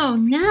so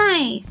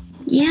nice.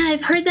 Yeah,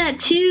 I've heard that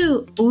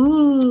too.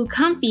 Ooh,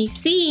 comfy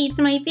seats,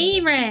 my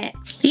favorite.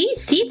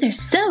 These seats are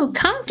so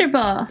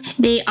comfortable.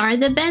 They are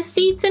the best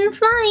seats in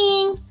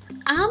flying.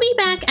 I'll be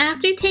back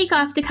after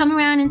takeoff to come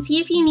around and see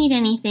if you need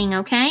anything,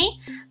 okay?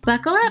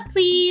 Buckle up,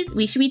 please.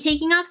 We should be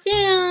taking off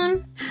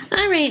soon.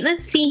 All right,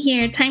 let's see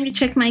here. Time to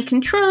check my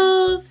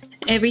controls.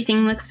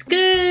 Everything looks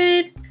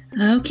good.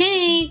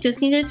 Okay,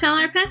 just need to tell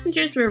our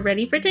passengers we're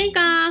ready for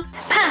takeoff.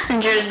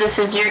 Passengers, this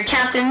is your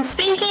captain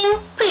speaking.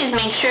 Please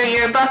make sure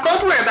you're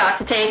buckled. We're about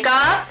to take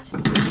off.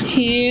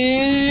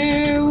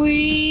 Here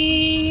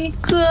we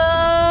go.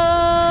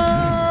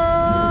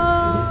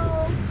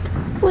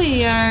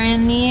 We are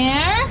in the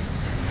air.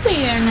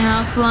 We are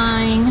now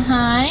flying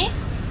high.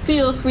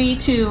 Feel free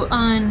to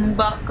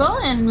unbuckle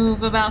and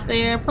move about the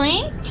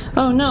airplane.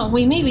 Oh no,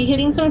 we may be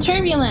hitting some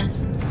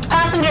turbulence.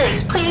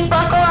 Passengers, please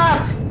buckle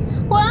up.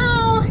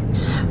 Whoa!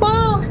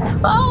 Whoa!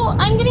 Oh,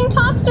 I'm getting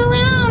tossed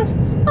around.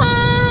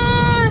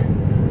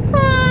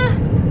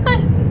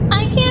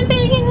 I can't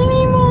take it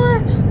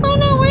anymore. Oh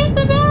no, where's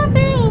the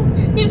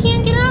bathroom? You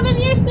can't get out of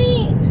your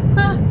seat.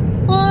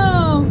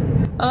 Whoa!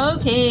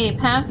 Okay,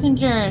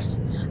 passengers.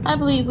 I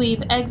believe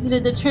we've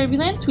exited the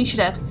turbulence. We should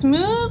have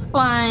smooth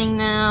flying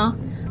now.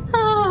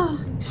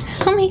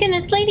 Oh my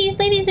goodness, ladies,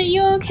 are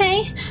you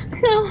okay?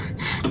 No,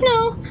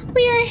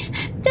 we are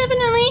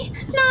definitely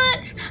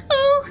not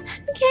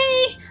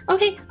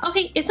okay.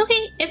 Okay, it's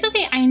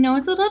okay. I know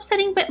it's a little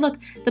upsetting, but look,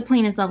 the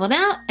plane is leveled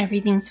out.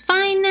 Everything's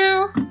fine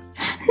now.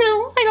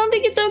 No, I don't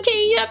think it's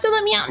okay. You have to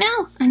let me out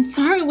now. I'm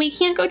sorry, we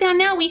can't go down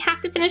now. We have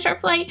to finish our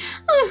flight.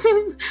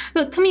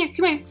 Look, come here.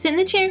 Sit in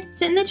the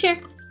chair.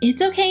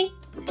 It's okay.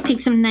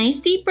 Take some nice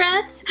deep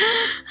breaths.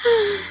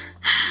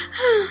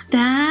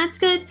 That's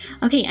good.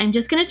 Okay, I'm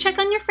just gonna check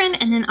on your friend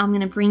and then I'm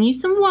gonna bring you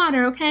some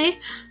water, okay?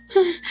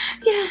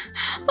 Yeah,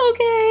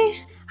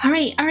 okay. All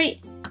right.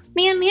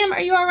 Ma'am, are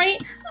you all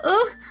right?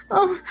 Oh,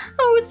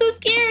 I was so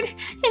scared.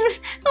 And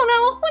oh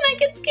no, when I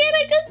get scared,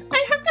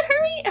 I have to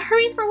hurry.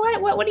 Hurry for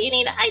what? What do you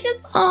need? I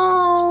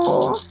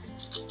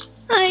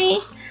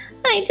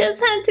just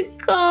had to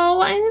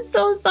go. I'm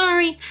so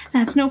sorry.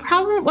 That's no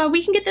problem. Well,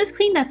 we can get this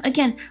cleaned up.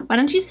 Again, why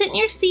don't you sit in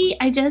your seat?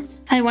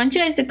 I want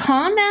you guys to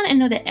calm down and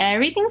know that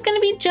everything's gonna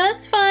be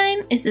just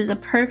fine. This is a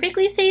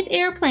perfectly safe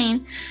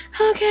airplane.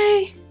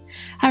 Okay.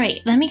 All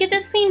right, let me get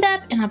this cleaned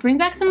up and I'll bring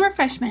back some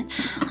refreshment.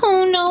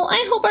 Oh no,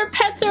 I hope our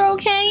pets are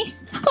okay.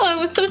 Oh, I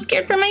was so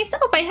scared for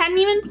myself. I hadn't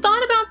even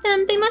thought about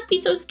them. They must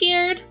be so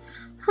scared.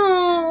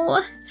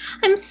 Oh,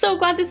 I'm so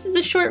glad this is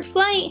a short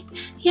flight.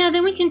 Yeah,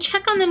 then we can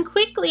check on them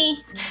quickly.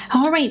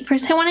 All right,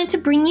 first I wanted to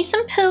bring you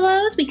some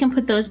pillows. We can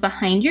put those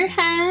behind your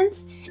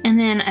heads. And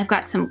then I've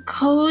got some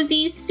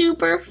cozy,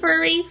 super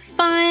furry,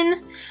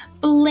 fun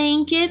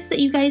blankets that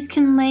you guys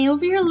can lay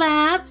over your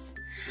laps.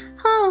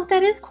 Oh,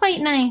 that is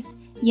quite nice.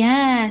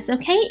 Yes,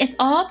 okay, it's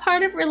all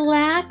part of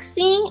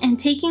relaxing and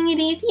taking it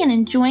easy and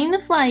enjoying the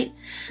flight.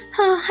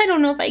 Oh, I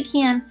don't know if I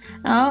can.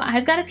 Oh,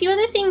 I've got a few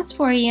other things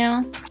for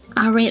you.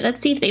 All right,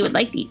 let's see if they would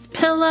like these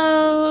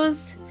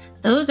pillows.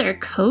 Those are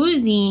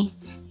cozy.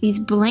 These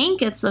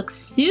blankets look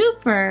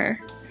super.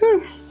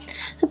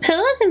 The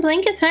pillows and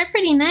blankets are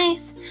pretty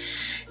nice.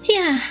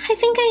 Yeah, I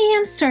think I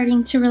am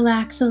starting to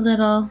relax a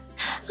little.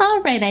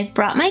 All right, I've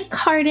brought my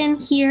cart in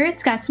here.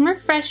 It's got some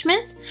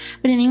refreshments.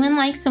 Would anyone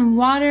like some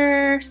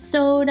water,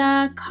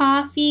 soda,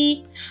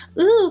 coffee?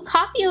 Ooh,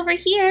 coffee over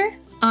here.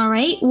 All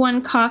right,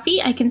 1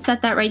 coffee. I can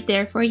set that right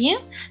there for you.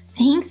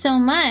 Thanks so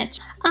much.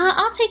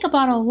 I'll take a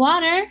bottle of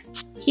water.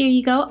 Here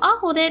you go. I'll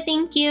hold it.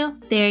 Thank you.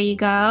 There you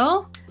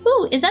go.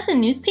 Ooh, is that the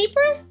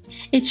newspaper?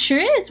 It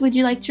sure is. Would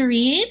you like to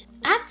read?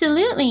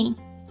 Absolutely.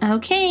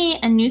 Okay,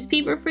 a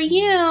newspaper for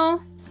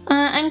you.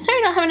 I'm sorry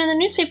I don't have another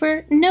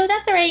newspaper. No,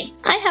 that's all right.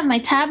 I have my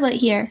tablet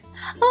here.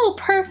 Oh,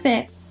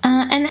 perfect.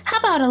 And how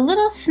about a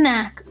little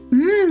snack?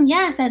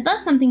 Yes, I'd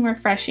love something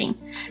refreshing.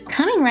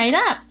 Coming right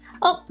up.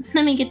 Oh,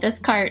 let me get this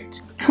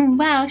cart.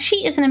 Wow,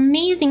 she is an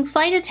amazing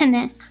flight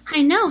attendant.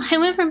 I know, I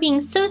went from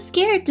being so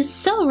scared to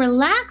so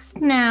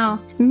relaxed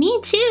now. Me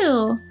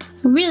too.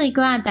 Really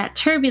glad that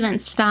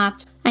turbulence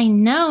stopped. I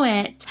know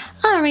it.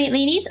 All right,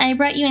 ladies, I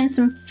brought you in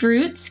some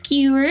fruit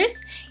skewers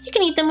You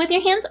can eat them with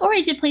your hands, or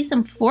I did place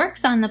some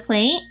forks on the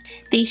plate.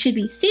 They should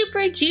be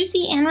super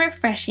juicy and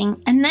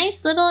refreshing. A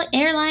nice little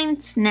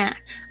airline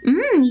snack.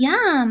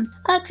 Yum.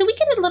 Could we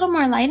get a little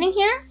more light in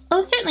here?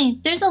 Oh, certainly.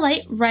 There's a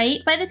light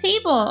right by the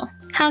table.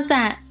 How's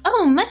that?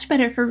 Oh, much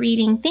better for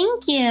reading.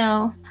 Thank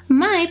you.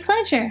 My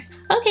pleasure.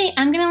 Okay,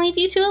 I'm gonna leave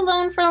you two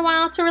alone for a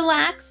while to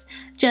relax.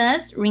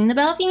 Just ring the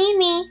bell if you need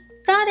me.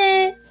 Got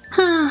it.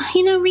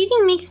 You know,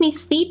 reading makes me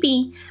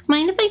sleepy.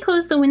 Mind if I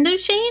close the window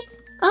shades?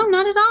 Oh,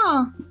 not at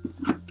all.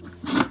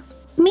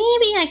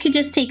 Maybe I could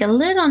just take a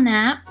little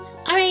nap.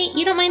 Alright,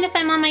 you don't mind if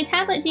I'm on my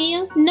tablet, do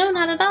you? No,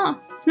 not at all.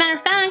 As a matter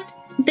of fact,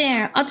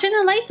 there, I'll turn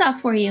the lights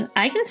off for you.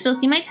 I can still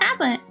see my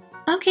tablet.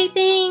 Okay,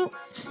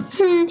 thanks.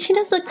 She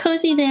does look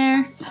cozy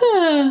there.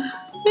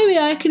 Maybe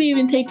I could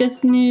even take a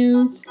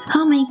snooze.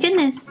 Oh my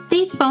goodness,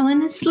 they've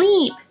fallen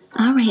asleep.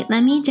 Alright,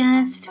 let me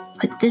just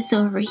put this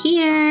over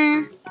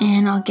here,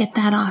 and I'll get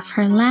that off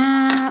her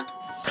lap.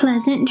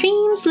 Pleasant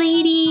dreams,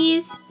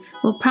 ladies.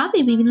 We'll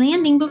probably be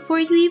landing before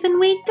you even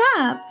wake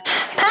up.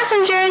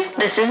 Passengers,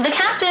 this is the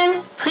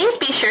captain. Please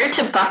be sure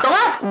to buckle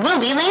up. We'll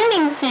be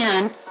landing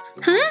soon.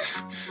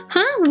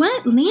 Huh?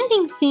 What?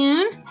 Landing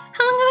soon?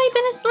 How long have I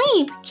been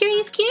asleep?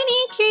 Curious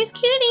cutie, curious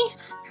cutie.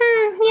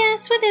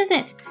 Yes, what is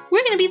it?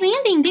 We're gonna be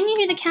landing. Didn't you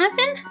hear the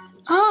captain?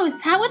 Oh,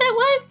 is that what it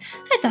was?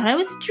 I thought I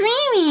was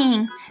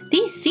dreaming.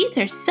 These seats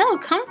are so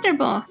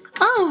comfortable.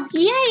 Oh,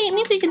 yay, it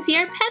means we can see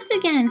our pets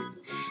again.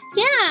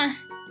 Yeah,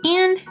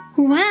 and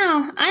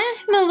wow,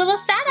 I'm a little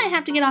sad I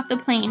have to get off the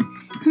plane.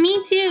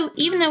 Me too,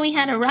 even though we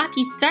had a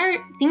rocky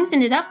start, things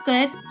ended up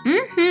good.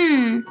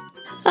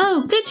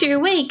 Oh, good you're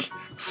awake.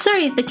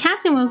 Sorry if the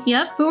captain woke you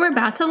up, but we're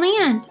about to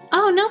land.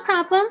 Oh, no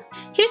problem.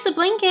 Here's the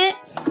blanket.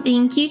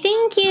 Thank you,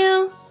 thank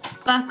you.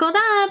 Buckled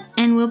up,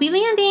 and we'll be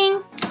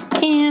landing.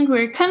 And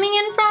we're coming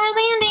in for our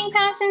landing,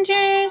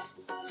 passengers.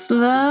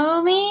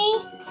 Slowly,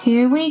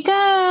 here we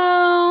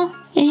go.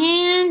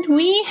 And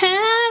we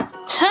have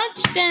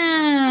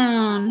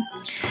touchdown.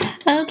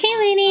 Okay,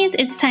 ladies,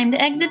 it's time to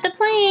exit the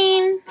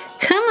plane.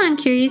 Come on,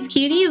 curious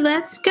cutie,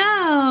 let's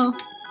go.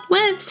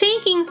 What's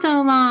taking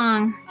so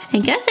long? I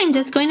guess I'm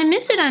just going to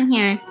miss it on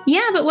here.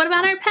 Yeah, but what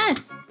about our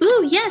pets?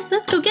 Ooh, yes,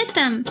 let's go get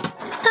them.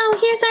 Oh,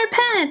 here's our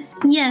pets.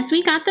 Yes,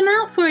 we got them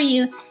out for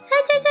you.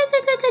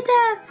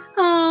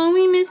 Oh,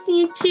 we miss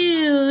you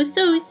too.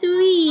 So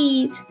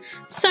sweet.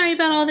 Sorry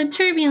about all the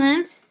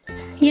turbulence.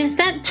 Yes,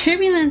 that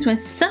turbulence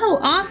was so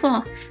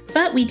awful,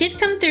 but we did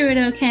come through it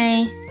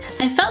okay.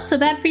 I felt so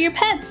bad for your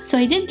pets, so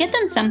I did get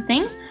them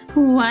something.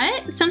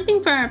 What?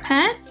 Something for our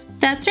pets?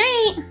 That's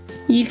right.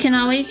 You can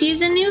always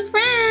use a new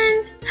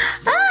friend.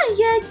 Ah,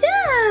 yeah.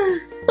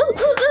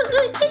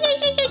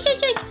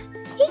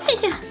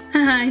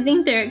 I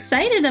think they're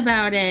excited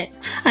about it.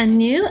 A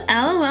new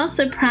LOL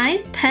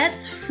Surprise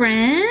Pets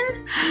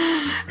friend?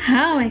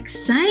 How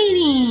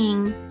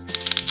exciting.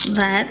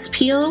 Let's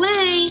peel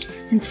away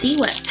and see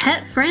what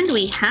pet friend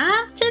we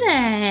have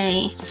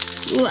today.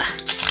 Ooh, a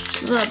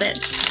little bit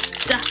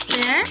stuck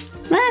there.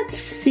 Let's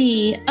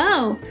see.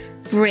 Oh,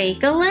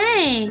 break a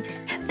leg.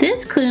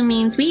 This clue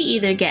means we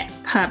either get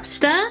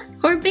Pupsta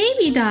or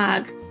Baby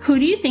Dog. Who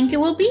do you think it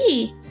will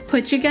be?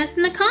 Put your guess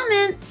in the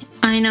comments.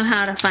 I know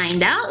how to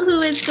find out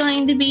who it's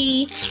going to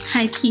be.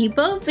 I keep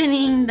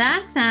opening,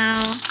 that's how.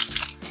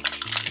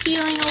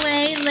 Peeling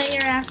away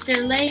layer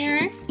after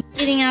layer.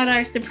 Getting out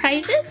our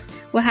surprises.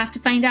 We'll have to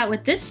find out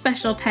what this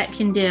special pet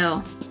can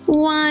do.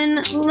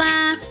 One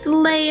last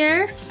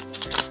layer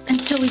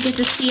until we get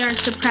to see our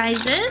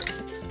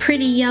surprises.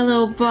 Pretty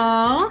yellow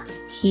ball.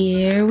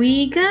 Here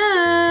we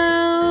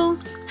go.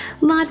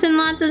 Lots and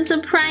lots of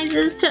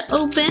surprises to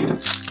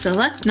open. So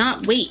let's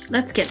not wait.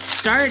 Let's get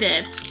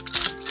started.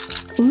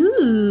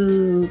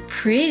 Ooh,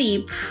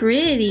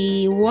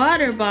 pretty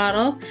water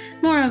bottle.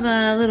 More of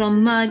a little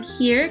mug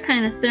here,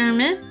 kind of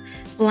thermos.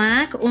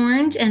 Black,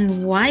 orange,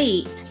 and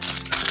white.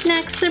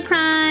 Next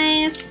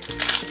surprise.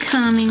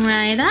 Coming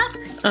right up.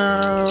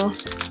 Oh.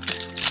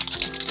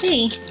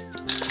 Hey.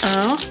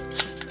 Oh.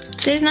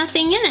 There's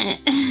nothing in it.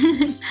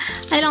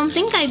 I don't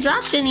think I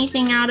dropped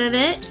anything out of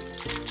it.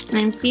 And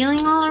I'm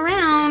feeling all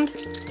around.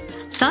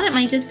 Thought it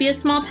might just be a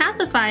small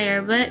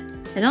pacifier, but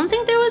I don't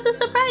think there was a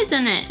surprise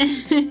in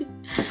it.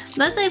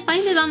 Unless I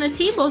find it on the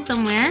table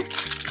somewhere.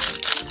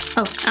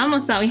 Oh, I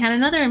almost thought we had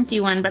another empty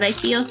one, but I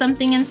feel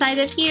something inside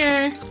of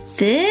here.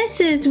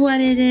 This is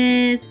what it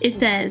is. It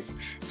says,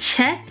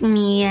 check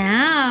me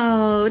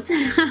out.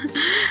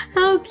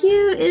 How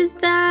cute is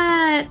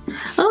that?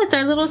 Oh, it's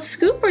our little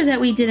scooper that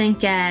we didn't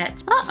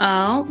get.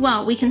 Uh-oh.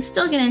 Well, we can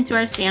still get into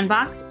our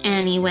sandbox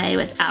anyway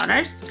without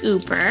our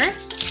scooper.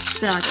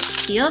 So I'll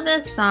just peel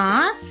this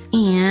off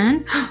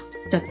and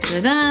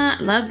da-da-da.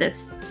 Love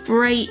this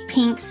bright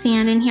pink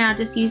sand in here. I'll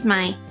just use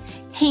my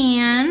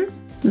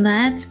hands.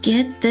 Let's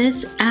get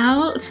this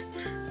out.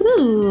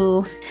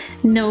 Ooh,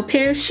 no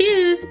pair of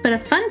shoes, but a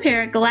fun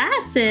pair of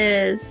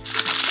glasses.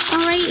 All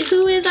right,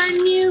 who is our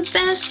new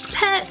best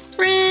pet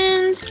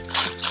friend?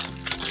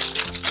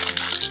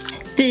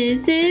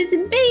 This is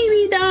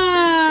Baby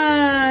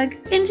Dog,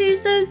 and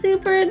she's so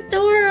super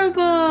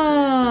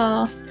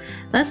adorable.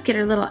 Let's get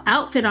her little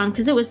outfit on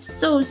because it was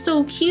so,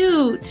 so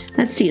cute.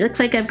 Let's see, looks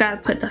like I've got to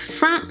put the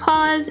front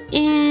paws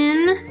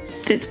in.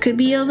 This could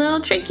be a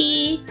little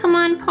tricky. Come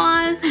on,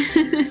 paws.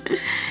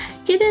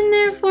 Get in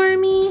there for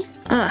me.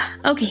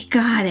 Okay,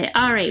 got it.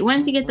 All right,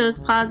 once you get those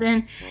paws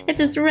in, it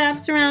just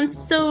wraps around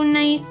so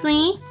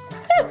nicely.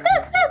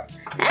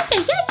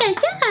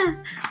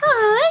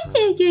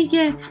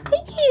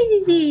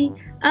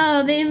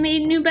 Oh, they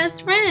made new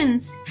best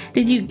friends.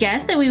 Did you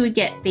guess that we would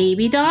get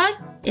baby dog?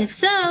 If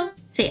so,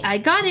 say I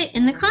got it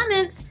in the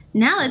comments.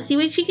 Now let's see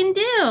what she can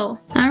do.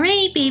 All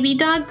right, baby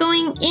dog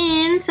going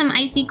in some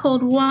icy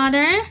cold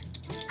water.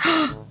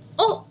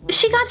 Oh,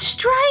 she got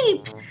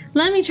stripes.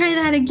 Let me try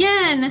that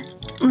again.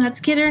 Let's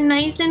get her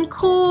nice and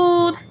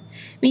cold.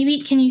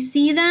 Maybe, can you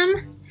see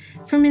them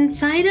from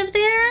inside of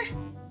there?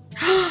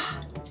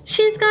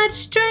 She's got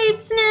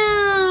stripes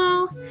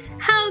now.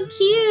 How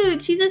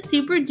cute. She's a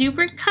super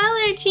duper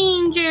color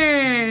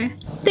changer.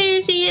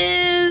 There she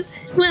is.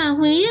 Well,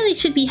 we really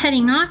should be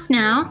heading off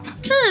now.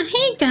 Oh,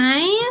 hey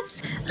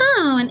guys.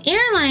 Oh, an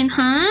airline,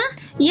 huh?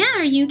 Yeah,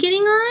 are you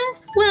getting on?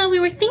 Well, we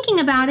were thinking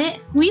about it.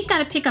 We've got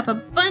to pick up a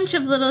bunch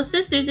of little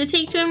sisters to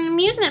take to an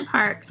amusement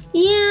park.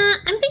 Yeah,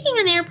 I'm thinking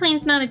an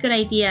airplane's not a good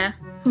idea.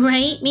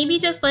 Right? Maybe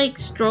just like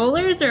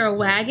strollers or a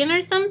wagon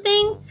or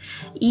something?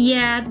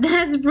 Yeah,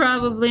 that's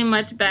probably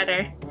much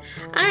better.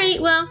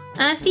 Alright, well,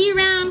 see you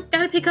around.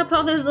 Gotta pick up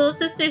all those little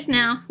sisters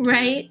now,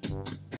 right?